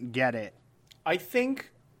don't get it. I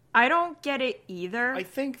don't get it either. I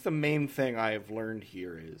think the main thing I have learned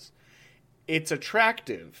here is it's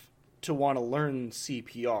attractive to want to learn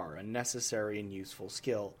CPR, a necessary and useful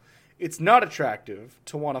skill. It's not attractive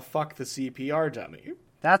to want to fuck the CPR dummy.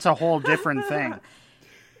 That's a whole different thing.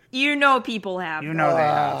 People have. They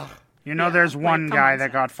have. There's one guy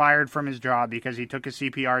that got fired from his job because he took a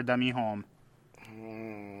CPR dummy home.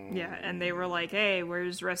 Yeah, and they were like, hey,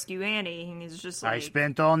 where's Rescue Annie? And he's just like... I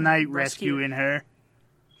spent all night rescuing her.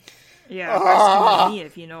 Yeah, rescuing me,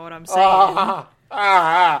 if you know what I'm saying.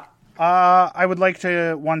 I would like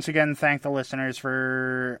to once again thank the listeners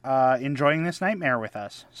for enjoying this nightmare with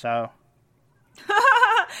us. So...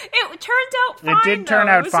 It turned out fine, It did turn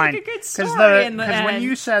out fine. Like a good story in the end. Because when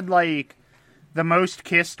you said, like... the most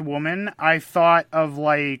kissed woman, I thought of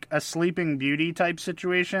like a Sleeping Beauty type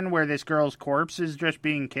situation where this girl's corpse is just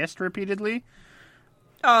being kissed repeatedly.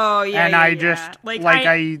 Oh, yeah. And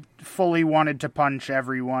I fully wanted to punch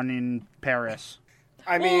everyone in Paris.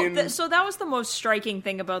 I mean... so that was the most striking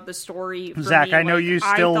thing about the story for Zach, me. I know you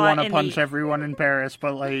still want to punch everyone in Paris,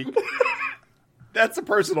 but like... That's a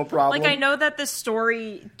personal problem. Like, I know that the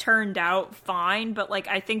story turned out fine, but, like,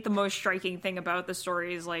 I think the most striking thing about the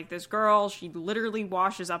story is, like, this girl, she literally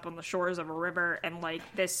washes up on the shores of a river, and, like,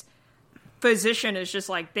 this physician is just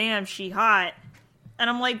like, damn, she hot. And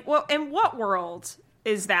I'm like, well, in what world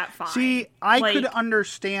is that fine? See, I could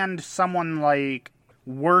understand someone, like,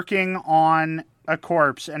 working on a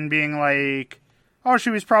corpse and being like, oh, she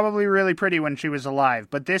was probably really pretty when she was alive.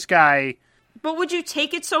 But this guy... But would you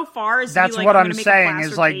take it so far as that's to be like, what I'm saying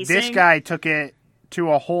is like casing? This guy took it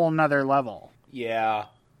to a whole nother level. Yeah.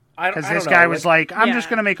 Because this guy was like, I'm just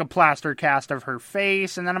going to make a plaster cast of her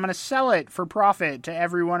face and then I'm going to sell it for profit to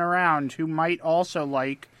everyone around who might also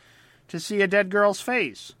like to see a dead girl's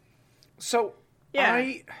face. So,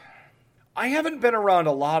 I haven't been around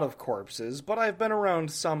a lot of corpses, but I've been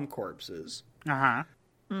around some corpses. Uh-huh.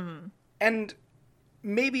 Mm-hmm. And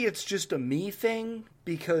maybe it's just a me thing,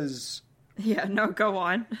 because... Yeah, no, go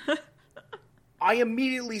on. I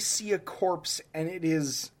immediately see a corpse, and it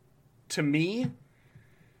is, to me,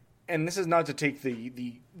 and this is not to take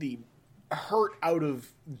the hurt out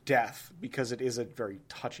of death, because it is a very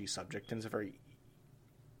touchy subject, and it's a very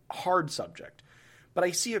hard subject, but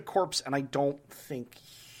I see a corpse, and I don't think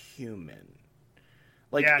human.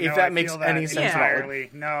 Like, if that makes any sense at all.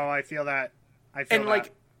 No, I feel that.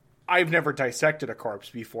 Like, I've never dissected a corpse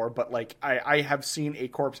before, but, like, I have seen a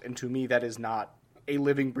corpse, and to me, that is not a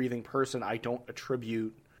living, breathing person. I don't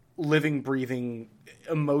attribute living, breathing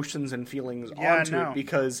emotions and feelings onto it,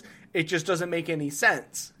 because it just doesn't make any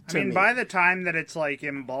sense to me. By the time that it's, like,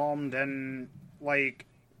 embalmed and, like,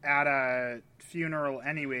 at a funeral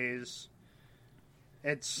anyways,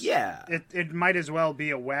 it's... Yeah. It might as well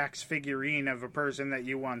be a wax figurine of a person that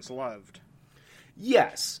you once loved.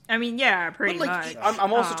 Yes. I mean, yeah, pretty much.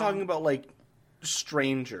 I'm also talking about, like,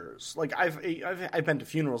 strangers. Like, I've been to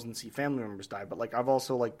funerals and see family members die, but, like, I've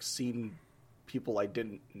also, like, seen people I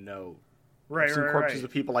didn't know. Right, I've seen corpses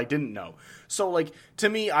of people I didn't know. So, like, to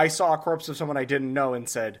me, I saw a corpse of someone I didn't know and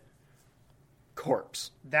said,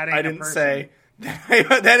 corpse. That ain't I didn't a person. say,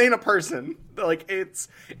 that ain't a person. Like,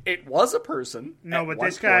 it was a person. No, but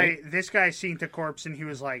this guy seen the corpse and he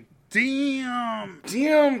was like, damn,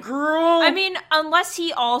 girl. I mean, unless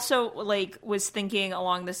he also, like, was thinking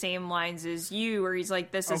along the same lines as you, where he's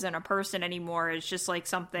like, this isn't a person anymore. It's just, like,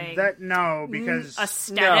 something... because...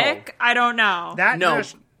 aesthetic? No. I don't know.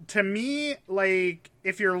 To me, like,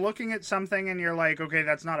 if you're looking at something and you're like, okay,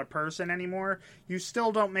 that's not a person anymore, you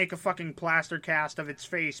still don't make a fucking plaster cast of its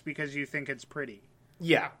face because you think it's pretty.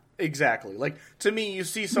 Yeah. Exactly. Like, to me, you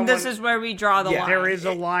see someone... This is where we draw the line. There is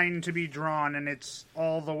a line to be drawn, and it's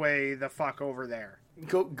all the way the fuck over there.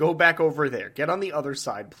 Go back over there. Get on the other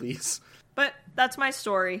side, please. But that's my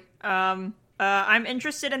story. I'm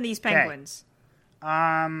interested in these penguins.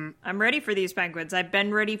 I'm ready for these penguins. I've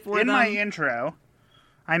been ready for them. In my intro,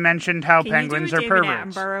 I mentioned how penguins are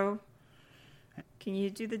perverts. Can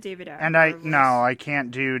you do the David Attenborough? And I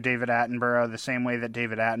can't do David Attenborough the same way that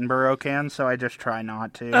David Attenborough can, so I just try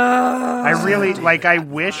not to. I really, I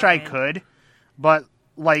wish I could, but,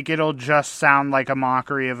 it'll just sound like a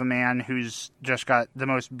mockery of a man who's just got the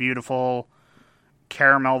most beautiful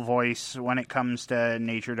caramel voice when it comes to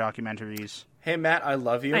nature documentaries. Hey, Matt, I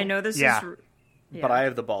love you. I know this is... But I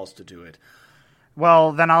have the balls to do it.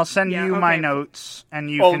 Well, then I'll send you my notes, and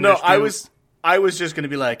you can just do... I was just going to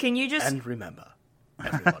be like, can you just... And remember...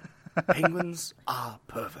 Everyone, penguins are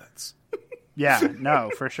perverts. Yeah, no,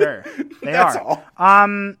 for sure. That's all.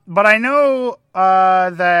 But I know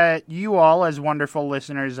that you all, as wonderful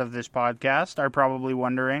listeners of this podcast, are probably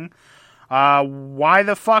wondering, why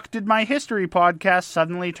the fuck did my history podcast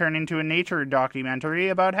suddenly turn into a nature documentary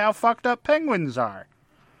about how fucked up penguins are?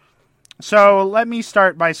 So let me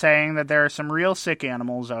start by saying that there are some real sick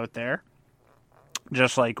animals out there,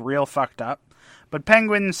 just real fucked up. But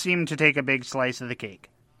penguins seem to take a big slice of the cake.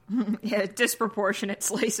 Yeah, a disproportionate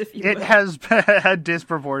slice, if you will. It has a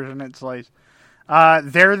disproportionate slice.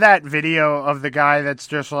 They're that video of the guy that's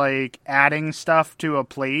just, adding stuff to a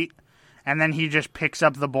plate, and then he just picks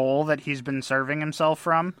up the bowl that he's been serving himself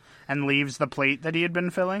from, and leaves the plate that he had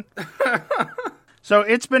been filling. So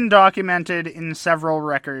it's been documented in several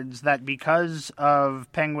records that because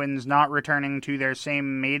of penguins not returning to their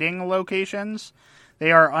same mating locations...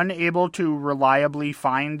 They are unable to reliably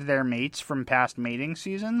find their mates from past mating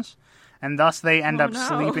seasons, and thus they end up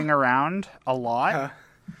sleeping around a lot.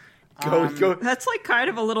 Go. That's kind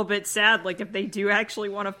of a little bit sad. If they do actually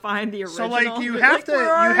want to find the original. So you have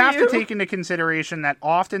to take into consideration that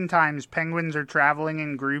oftentimes penguins are traveling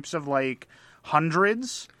in groups of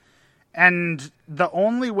hundreds, and the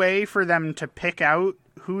only way for them to pick out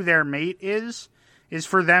who their mate is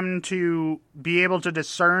for them to be able to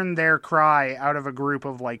discern their cry out of a group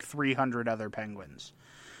of 300 other penguins.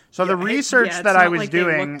 So the research that I was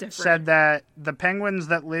doing said that the penguins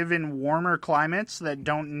that live in warmer climates that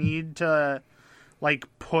don't need to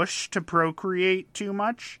push to procreate too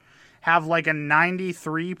much have a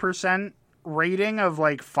 93% rating of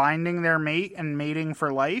finding their mate and mating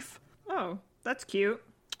for life. Oh, that's cute.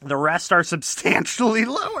 The rest are substantially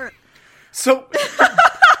lower. So...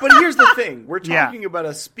 But here's the thing. We're talking about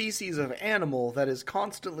a species of animal that is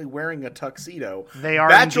constantly wearing a tuxedo. They are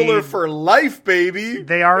Bachelor for life, baby.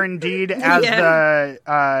 They are indeed, as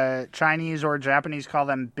the Chinese or Japanese call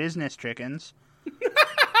them, business chickens.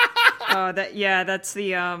 That's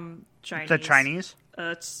the Chinese. The Chinese?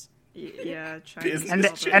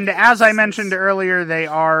 Chinese. And as I mentioned earlier, they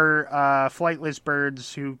are flightless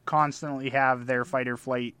birds who constantly have their fight or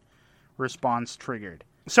flight response triggered.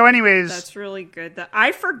 So anyways... That's really good.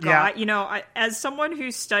 I forgot, as someone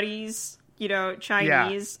who studies,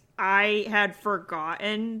 Chinese, I had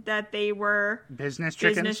forgotten that they were business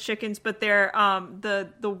chickens, but they're,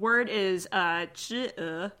 the word is,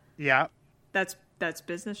 知 Yeah. That's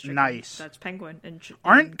business chicken. Nice. That's penguin.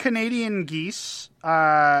 Aren't Canadian geese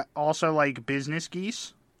also like business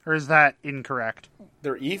geese? Or is that incorrect?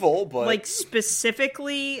 They're evil, but... Like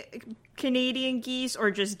specifically Canadian geese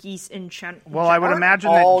or just geese in general? Well, I would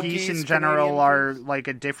imagine that geese in general are like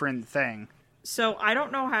a different thing. So I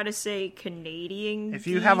don't know how to say Canadian If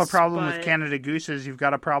you have a problem with Canada gooses, you've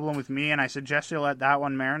got a problem with me, and I suggest you let that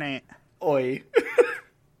one marinate. Oi.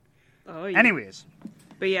 Anyways...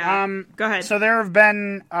 But yeah, go ahead. So there have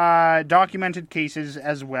been documented cases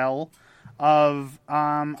as well of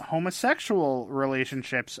homosexual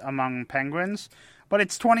relationships among penguins. But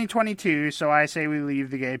it's 2022, so I say we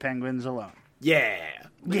leave the gay penguins alone. Yeah.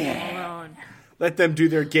 Alone. Let them do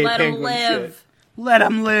their gay penguin shit. Let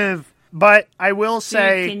them live. But I will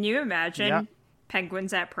say... Dude, can you imagine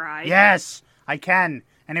penguins at Pride? Yes, I can.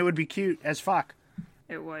 And it would be cute as fuck.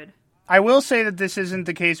 It would. I will say that this isn't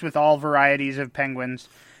the case with all varieties of penguins.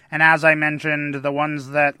 And as I mentioned, the ones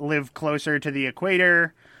that live closer to the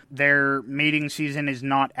equator, their mating season is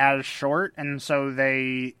not as short, and so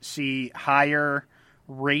they see higher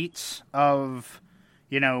rates of,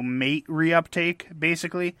 mate reuptake,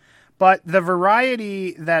 basically. But the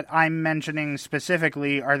variety that I'm mentioning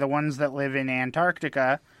specifically are the ones that live in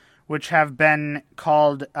Antarctica, which have been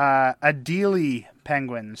called Adelie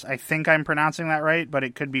penguins. I think I'm pronouncing that right, but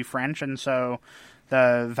it could be French, and so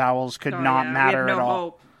the vowels could not matter at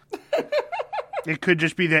all. It could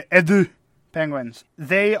just be the Adelie penguins.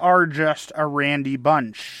 They are just a randy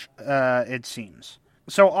bunch, it seems.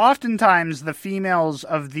 So oftentimes the females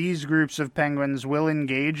of these groups of penguins will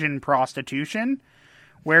engage in prostitution,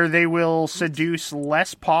 where they will seduce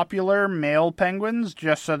less popular male penguins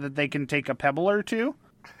just so that they can take a pebble or two.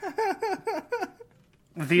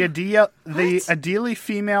 The Adelie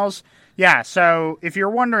females... Yeah, so if you're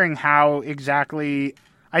wondering how exactly...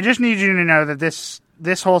 I just need you to know that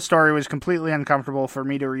this whole story was completely uncomfortable for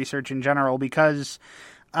me to research in general, because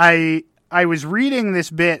I was reading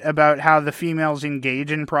this bit about how the females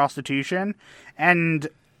engage in prostitution, and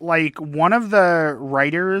one of the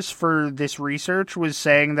writers for this research was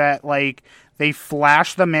saying that they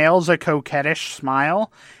flash the males a coquettish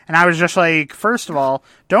smile, and I was just like, first of all,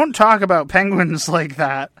 don't talk about penguins like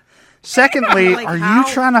that. Secondly, are you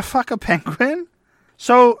trying to fuck a penguin?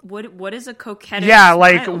 So what is a coquettish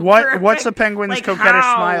smile? What's a penguin's coquettish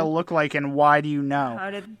smile look like, and why do you know? How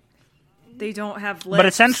did they don't have lips? But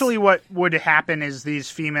essentially what would happen is these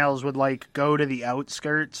females would go to the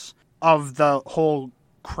outskirts of the whole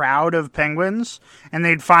crowd of penguins, and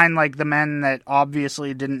they'd find the men that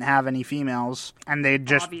obviously didn't have any females, and they'd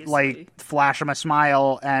just flash them a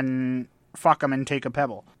smile and fuck them and take a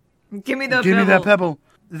pebble. Give me that pebble.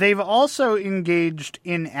 They've also engaged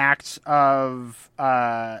in acts of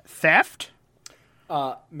theft.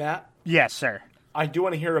 Matt? Yes, sir. I do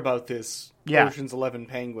want to hear about this Ocean's 11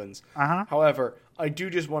 penguins. Uh-huh. However, I do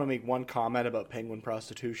just want to make one comment about penguin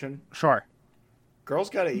prostitution. Sure.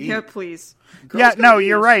 Girls gotta eat. Yeah, please.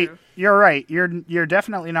 You're right. Too. You're right. You're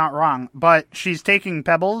definitely not wrong. But she's taking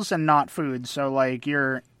pebbles and not food, so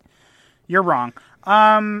you're wrong.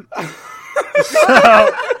 But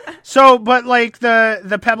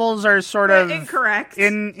the pebbles are sort of incorrect.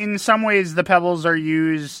 In some ways, the pebbles are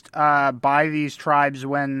used by these tribes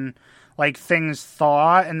when things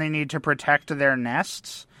thaw and they need to protect their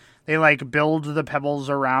nests. They build the pebbles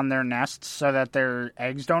around their nests so that their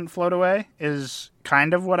eggs don't float away, is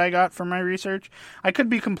kind of what I got from my research. I could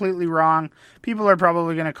be completely wrong. People are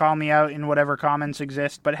probably going to call me out in whatever comments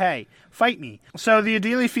exist, but hey, fight me. So the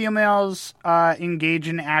Adelie females engage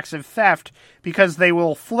in acts of theft because they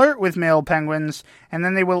will flirt with male penguins, and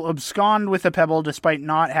then they will abscond with a pebble despite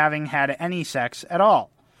not having had any sex at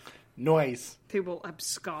all. Nice. They will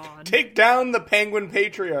abscond. Take down the penguin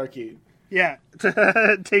patriarchy. Yeah,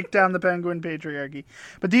 take down the penguin patriarchy.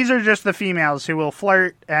 But these are just the females who will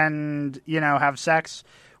flirt and, have sex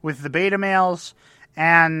with the beta males,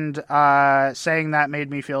 and saying that made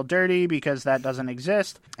me feel dirty because that doesn't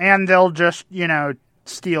exist. And they'll just,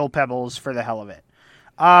 steal pebbles for the hell of it.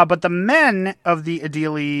 But the men of the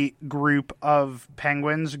Adelie group of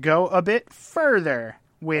penguins go a bit further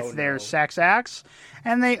with their sex acts,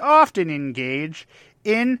 and they often engage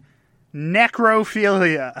in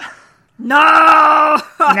necrophilia. No!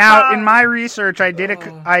 Now, in my research, I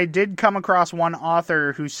did come across one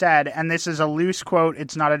author who said, and this is a loose quote,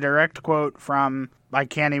 it's not a direct quote from I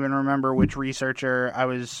can't even remember which researcher I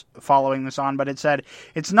was following this on, but it said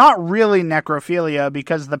it's not really necrophilia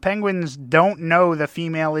because the penguins don't know the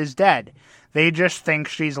female is dead. They just think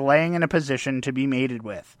she's laying in a position to be mated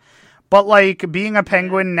with. But, like, being a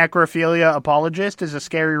penguin necrophilia apologist is a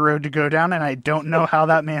scary road to go down, and I don't know how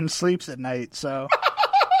that man sleeps at night, so...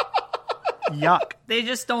 Yuck. They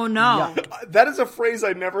just don't know. That is a phrase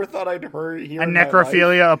I never thought I'd hear. A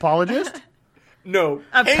necrophilia apologist? No.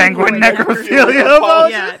 A penguin necrophilia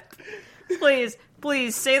apologist? Yeah.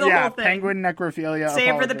 Please, say the whole thing. Penguin necrophilia apologist. Say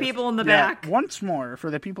it for the people in the back. Once more,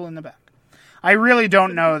 for the people in the back. I really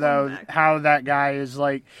don't know, though, how that guy is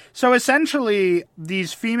like... So, essentially,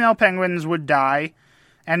 these female penguins would die,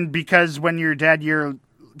 and because when you're dead, you're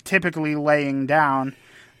typically laying down,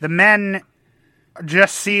 the men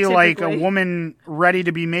just see, like, a woman ready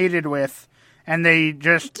to be mated with, and they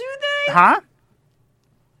just... Do they? Huh?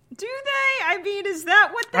 Do they? I mean, is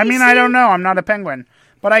that what they see? I don't know. I'm not a penguin.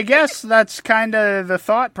 But I guess that's kind of the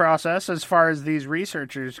thought process as far as these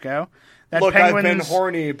researchers go. That Look, penguins... I've been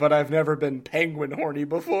horny, but I've never been penguin horny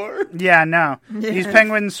before. Yeah, no. These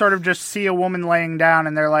penguins sort of just see a woman laying down,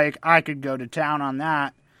 and they're like, I could go to town on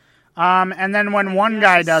that. And then when one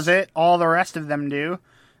guy does it, all the rest of them do.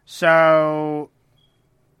 So,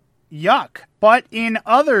 yuck. But in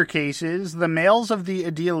other cases, the males of the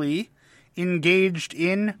Adelie engaged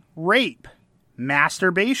in rape,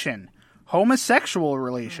 masturbation, homosexual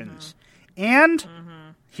relations, and,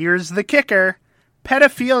 here's the kicker,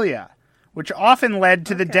 pedophilia, which often led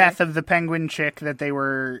to the death of the penguin chick that they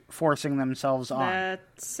were forcing themselves on. That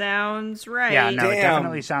sounds right. Yeah, no, it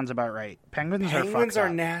definitely sounds about right. Penguins are fucked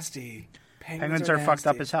up. Nasty. Penguins are fucked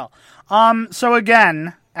up as hell. So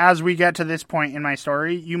again, as we get to this point in my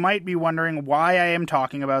story, you might be wondering why I am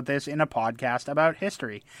talking about this in a podcast about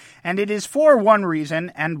history. And it is for one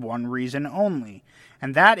reason, and one reason only.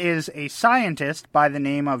 And that is a scientist by the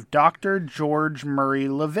name of Dr. George Murray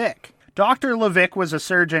Levick. Dr. Levick was a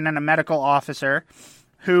surgeon and a medical officer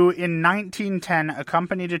who, in 1910,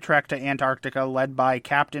 accompanied a trek to Antarctica led by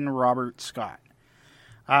Captain Robert Scott.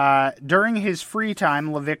 During his free time,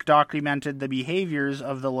 Levick documented the behaviors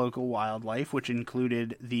of the local wildlife, which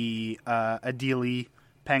included the Adelie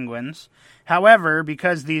penguins. However,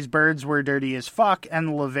 because these birds were dirty as fuck and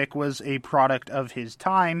Levick was a product of his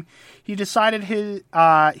time, he decided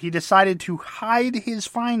to hide his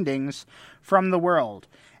findings from the world.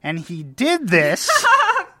 And he did this...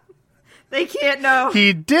 They can't know.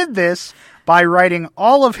 He did this by writing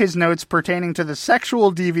all of his notes pertaining to the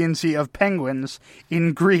sexual deviancy of penguins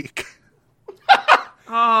in Greek.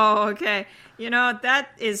 Oh, okay. You know,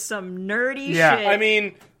 that is some nerdy shit. I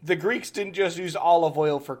mean, the Greeks didn't just use olive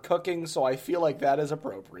oil for cooking, so I feel like that is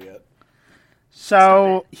appropriate.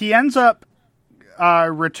 So he ends up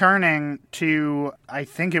returning to, I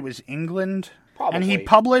think it was England. Probably. And he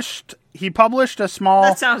published a small...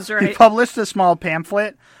 That sounds right. He published a small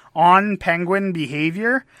pamphlet on penguin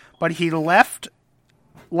behavior, but he left,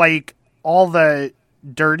 like, all the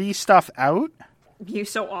dirty stuff out.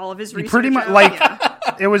 So all of his research pretty much,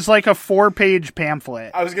 it was like a 4-page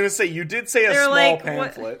pamphlet. I was going to say, you did say a small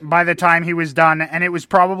pamphlet. By the time he was done, and it was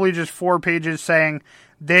probably just 4 pages saying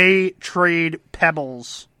they trade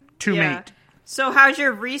pebbles to mate. So how's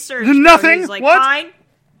your research? Nothing. He's like, what? Fine.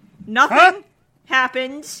 Nothing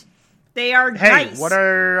happened. They are nice. What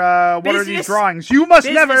are these drawings? You must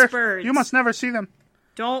never see them.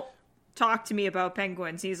 Don't talk to me about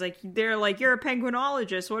penguins. He's like, they're like, you're a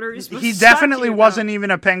penguinologist. What are you supposed to He definitely wasn't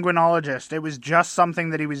even a penguinologist. It was just something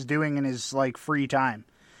that he was doing in his free time.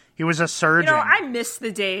 He was a surgeon. I miss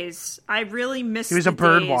the days. I really miss he was the a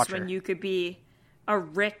bird days watcher. when you could be a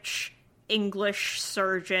rich English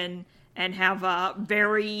surgeon and have a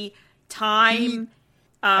very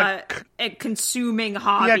consuming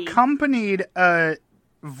hobby. He accompanied a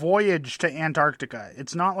voyage to Antarctica.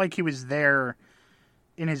 It's not like he was there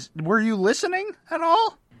in his... Were you listening at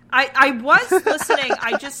all? I was listening.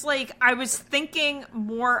 I was thinking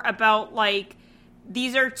more about,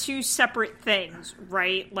 these are two separate things,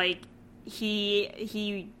 right? Like,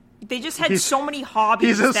 they just had so many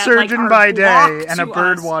hobbies. He's a that, surgeon are by day and a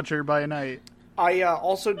bird us. watcher by night. I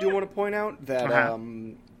also do want to point out that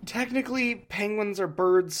technically penguins are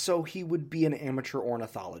birds, so he would be an amateur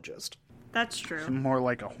ornithologist. That's true. More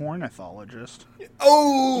like a ornithologist.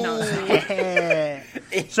 Oh! No.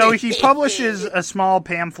 So he publishes a small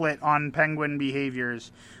pamphlet on penguin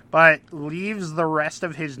behaviors, but leaves the rest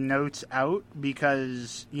of his notes out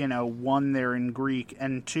because, 1, they're in Greek,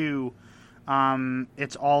 and 2,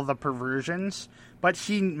 it's all the perversions. But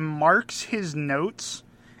he marks his notes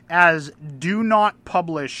as do not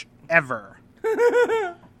publish ever.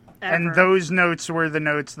 And those notes were the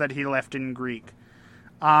notes that he left in Greek.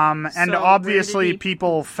 And So obviously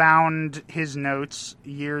people found his notes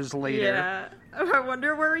years later. Yeah. I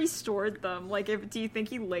wonder where he stored them. Like, do you think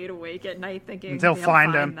he laid awake at night thinking They'll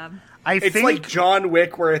find them? them. It's like John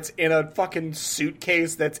Wick, where it's in a fucking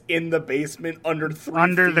suitcase that's in the basement under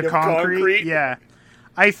 3 feet the of concrete. Yeah.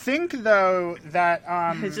 I think, though, that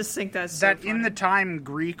I just think that's so funny. in the time,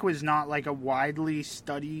 Greek was not like a widely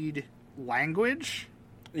studied language.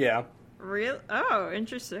 Yeah. Real? Oh,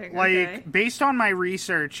 interesting. Like, okay. based on my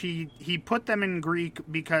research, he put them in Greek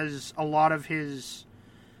because a lot of his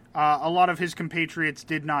compatriots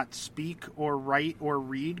did not speak or write or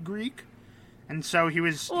read Greek, and so he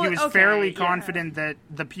was fairly confident that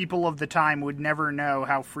the people of the time would never know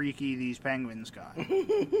how freaky these penguins got.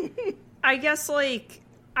 I guess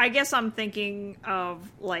I'm thinking of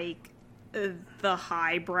like the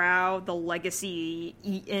highbrow, the legacy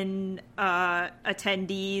Eton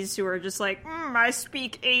attendees who are just like, I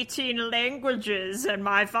speak 18 languages, and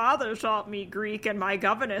my father taught me Greek, and my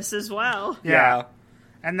governess as well. Yeah.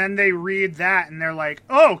 And then they read that, and they're like,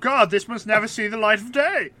 oh, God, this must never see the light of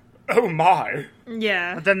day. Oh, my.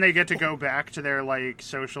 Yeah. But then they get to go back to their, like,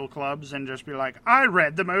 social clubs and just be like, I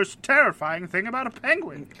read the most terrifying thing about a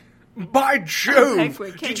penguin. By Jove!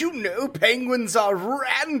 Did you know penguins are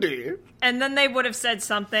randy? And then they would have said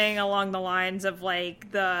something along the lines of,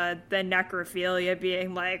 like, the necrophilia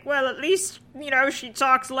being like, well, at least, she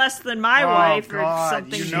talks less than my wife, God. or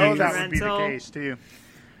something. You know that would be the case, too.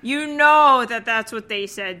 You know that's what they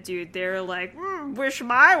said, dude. They're like, wish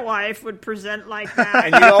my wife would present like that.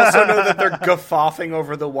 And you also know that they're guffawing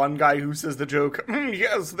over the one guy who says the joke,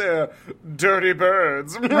 yes, they're dirty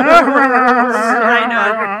birds. I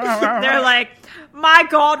know. They're like, my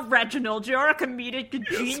God, Reginald, you're a comedic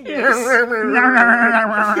genius.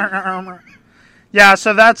 Yeah,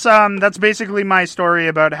 so that's basically my story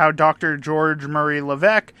about how Dr. George Murray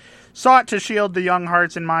Levesque sought to shield the young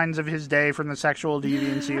hearts and minds of his day from the sexual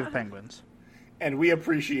deviancy of penguins. And we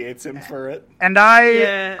appreciate him for it. And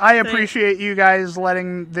I appreciate you guys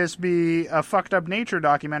letting this be a fucked up nature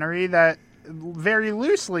documentary that very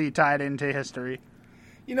loosely tied into history.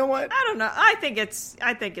 You know what? I don't know. I think it's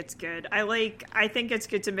good. I think it's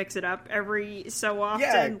good to mix it up every so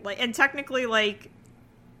often. Yeah. And technically,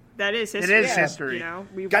 that is history. It is history.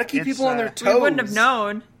 We gotta keep people on their toes. We wouldn't have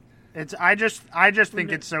known. I just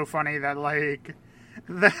think it's so funny that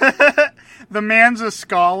the man's a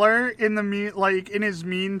scholar in in his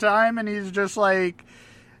meantime, and he's just like,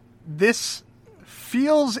 this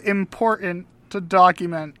feels important to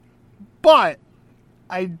document, but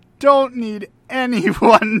I don't need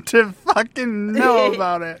anyone to fucking know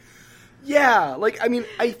about it. Yeah,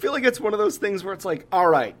 I feel like it's one of those things where it's like, all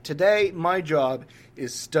right, today my job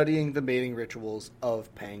is studying the mating rituals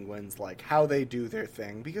of penguins, like how they do their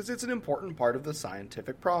thing, because it's an important part of the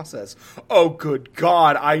scientific process. Oh, good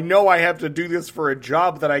God, I know I have to do this for a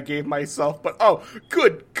job that I gave myself, but oh,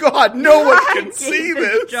 good God, no one can see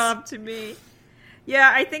this job to me.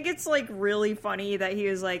 Yeah, I think it's really funny that he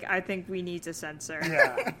was like, I think we need to censor.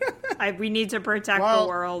 Yeah. We need to protect the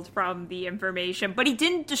world from the information. But he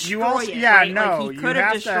didn't destroy it. Yeah, right? no. He could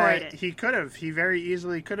have destroyed it. He could have. He very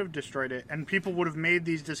easily could have destroyed it. And people would have made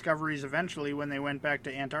these discoveries eventually when they went back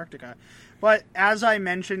to Antarctica. But as I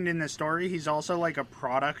mentioned in the story, he's also a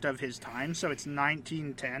product of his time. So it's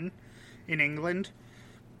 1910 in England.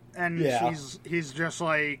 And he's just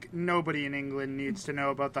like, nobody in England needs to know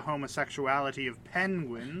about the homosexuality of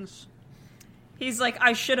penguins. He's like,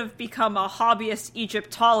 I should have become a hobbyist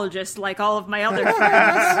Egyptologist like all of my other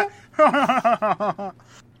friends.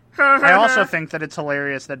 I also think that it's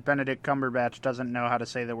hilarious that Benedict Cumberbatch doesn't know how to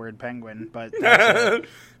say the word penguin, but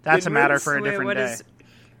that's a matter for a different day.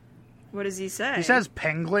 What does he say? He says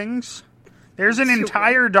penglings. There's an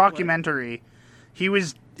entire documentary.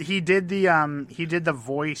 He did the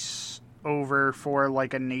voice over for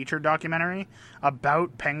a nature documentary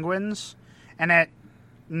about penguins, and at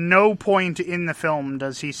no point in the film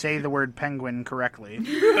does he say the word penguin correctly.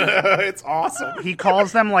 It's awesome. He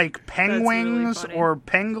calls them penguins really or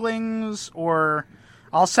penglings, or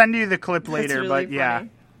I'll send you the clip later, really but yeah. Funny.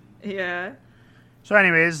 Yeah. So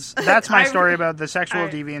anyways, that's my story about the sexual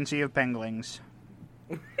deviancy of penglings.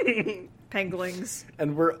 Penglings.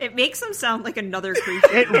 And it makes them sound like another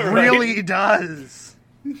creature. It really does.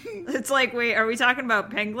 It's like, wait, are we talking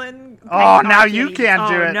about penguin? Oh, now you can't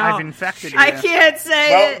do it. No. I've infected you. I can't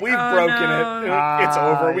say it. Well, we've broken it. It's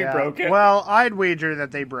over. We broke it. Well, I'd wager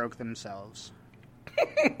that they broke themselves.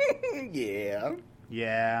 Yeah.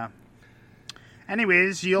 Yeah.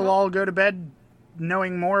 Anyways, you'll all go to bed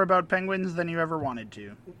knowing more about penguins than you ever wanted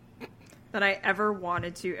to. than I ever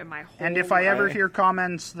wanted to in my whole life. And if I ever hear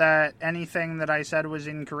comments that anything that I said was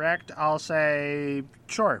incorrect, I'll say,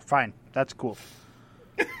 sure, fine, that's cool.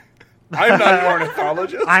 I'm not an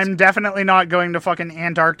ornithologist. I'm definitely not going to fucking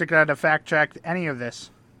Antarctica to fact check any of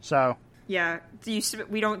this. So yeah,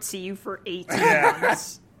 we don't see you for 18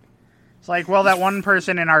 months. It's like, well, that one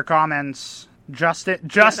person in our comments,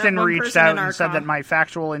 Justin reached out and said that my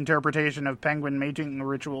factual interpretation of penguin mating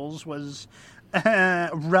rituals was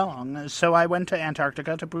wrong, so I went to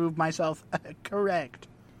Antarctica to prove myself correct.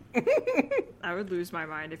 I would lose my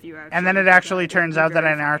mind if you actually... And then it actually turns out that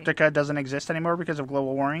Antarctica doesn't exist anymore because of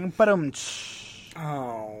global warming.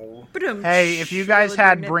 Oh. Hey, if you guys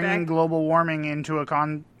had bringing global warming into a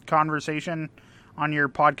conversation on your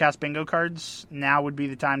podcast bingo cards, now would be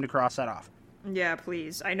the time to cross that off. Yeah,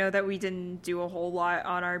 please. I know that we didn't do a whole lot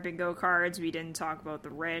on our bingo cards. We didn't talk about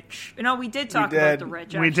the rich. No, we did talk about the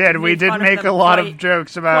rich. We did. We did make a lot of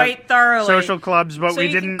jokes about social clubs, but we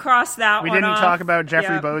didn't cross that. We didn't talk about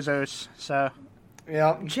Jeffrey Bezos. So,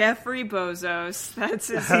 yeah, Jeffrey Bezos. That's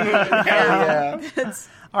his name. Yeah.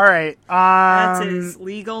 All right. That's his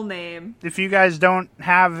legal name. If you guys don't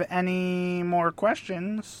have any more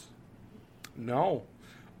questions, no.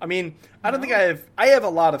 I mean, I don't think I have a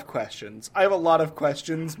lot of questions. I have a lot of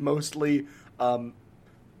questions, mostly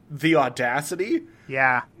the audacity.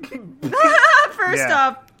 Yeah. First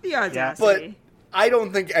off, the audacity. But I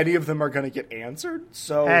don't think any of them are going to get answered,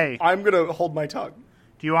 so I'm going to hold my tongue.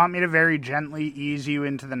 Do you want me to very gently ease you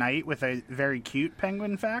into the night with a very cute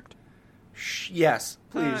penguin fact? Yes,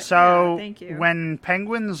 please. So, thank you. When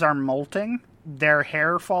penguins are molting, their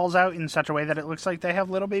hair falls out in such a way that it looks like they have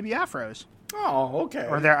little baby afros. Oh, okay.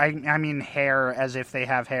 Or I mean hair as if they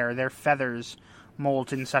have hair. Their feathers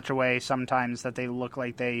molt in such a way sometimes that they look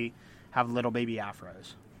like they have little baby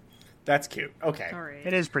afros. That's cute. Okay. All right.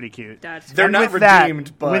 It is pretty cute. They're not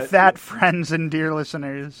redeemed, but... With that, friends and dear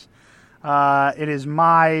listeners, it is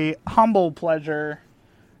my humble pleasure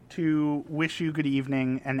to wish you good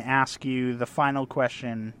evening and ask you the final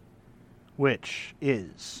question, which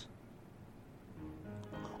is...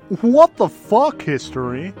 What the fuck,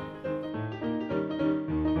 history?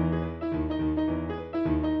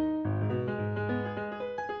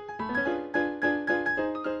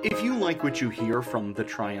 If you like what you hear from the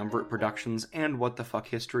Triumvirate Productions and What the Fuck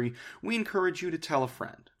History, we encourage you to tell a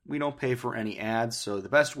friend. We don't pay for any ads, so the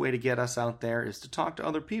best way to get us out there is to talk to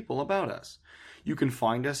other people about us. You can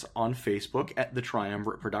find us on Facebook at the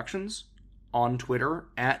Triumvirate Productions, on Twitter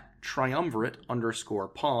at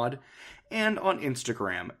Triumvirate_pod, and on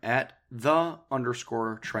Instagram at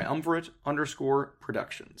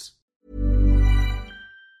 _Triumvirate_Productions.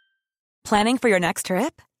 Planning for your next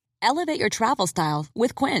trip? Elevate your travel style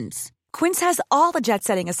with Quince. Quince has all the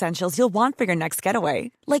jet-setting essentials you'll want for your next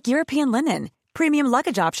getaway, like European linen, premium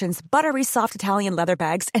luggage options, buttery soft Italian leather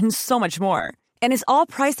bags, and so much more. And is all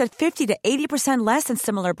priced at 50 to 80% less than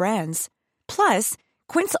similar brands. Plus,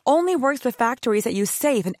 Quince only works with factories that use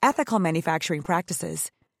safe and ethical manufacturing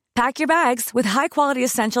practices. Pack your bags with high-quality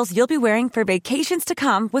essentials you'll be wearing for vacations to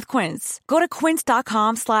come with Quince. Go to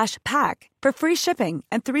quince.com/pack for free shipping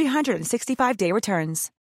and 365-day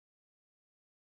returns.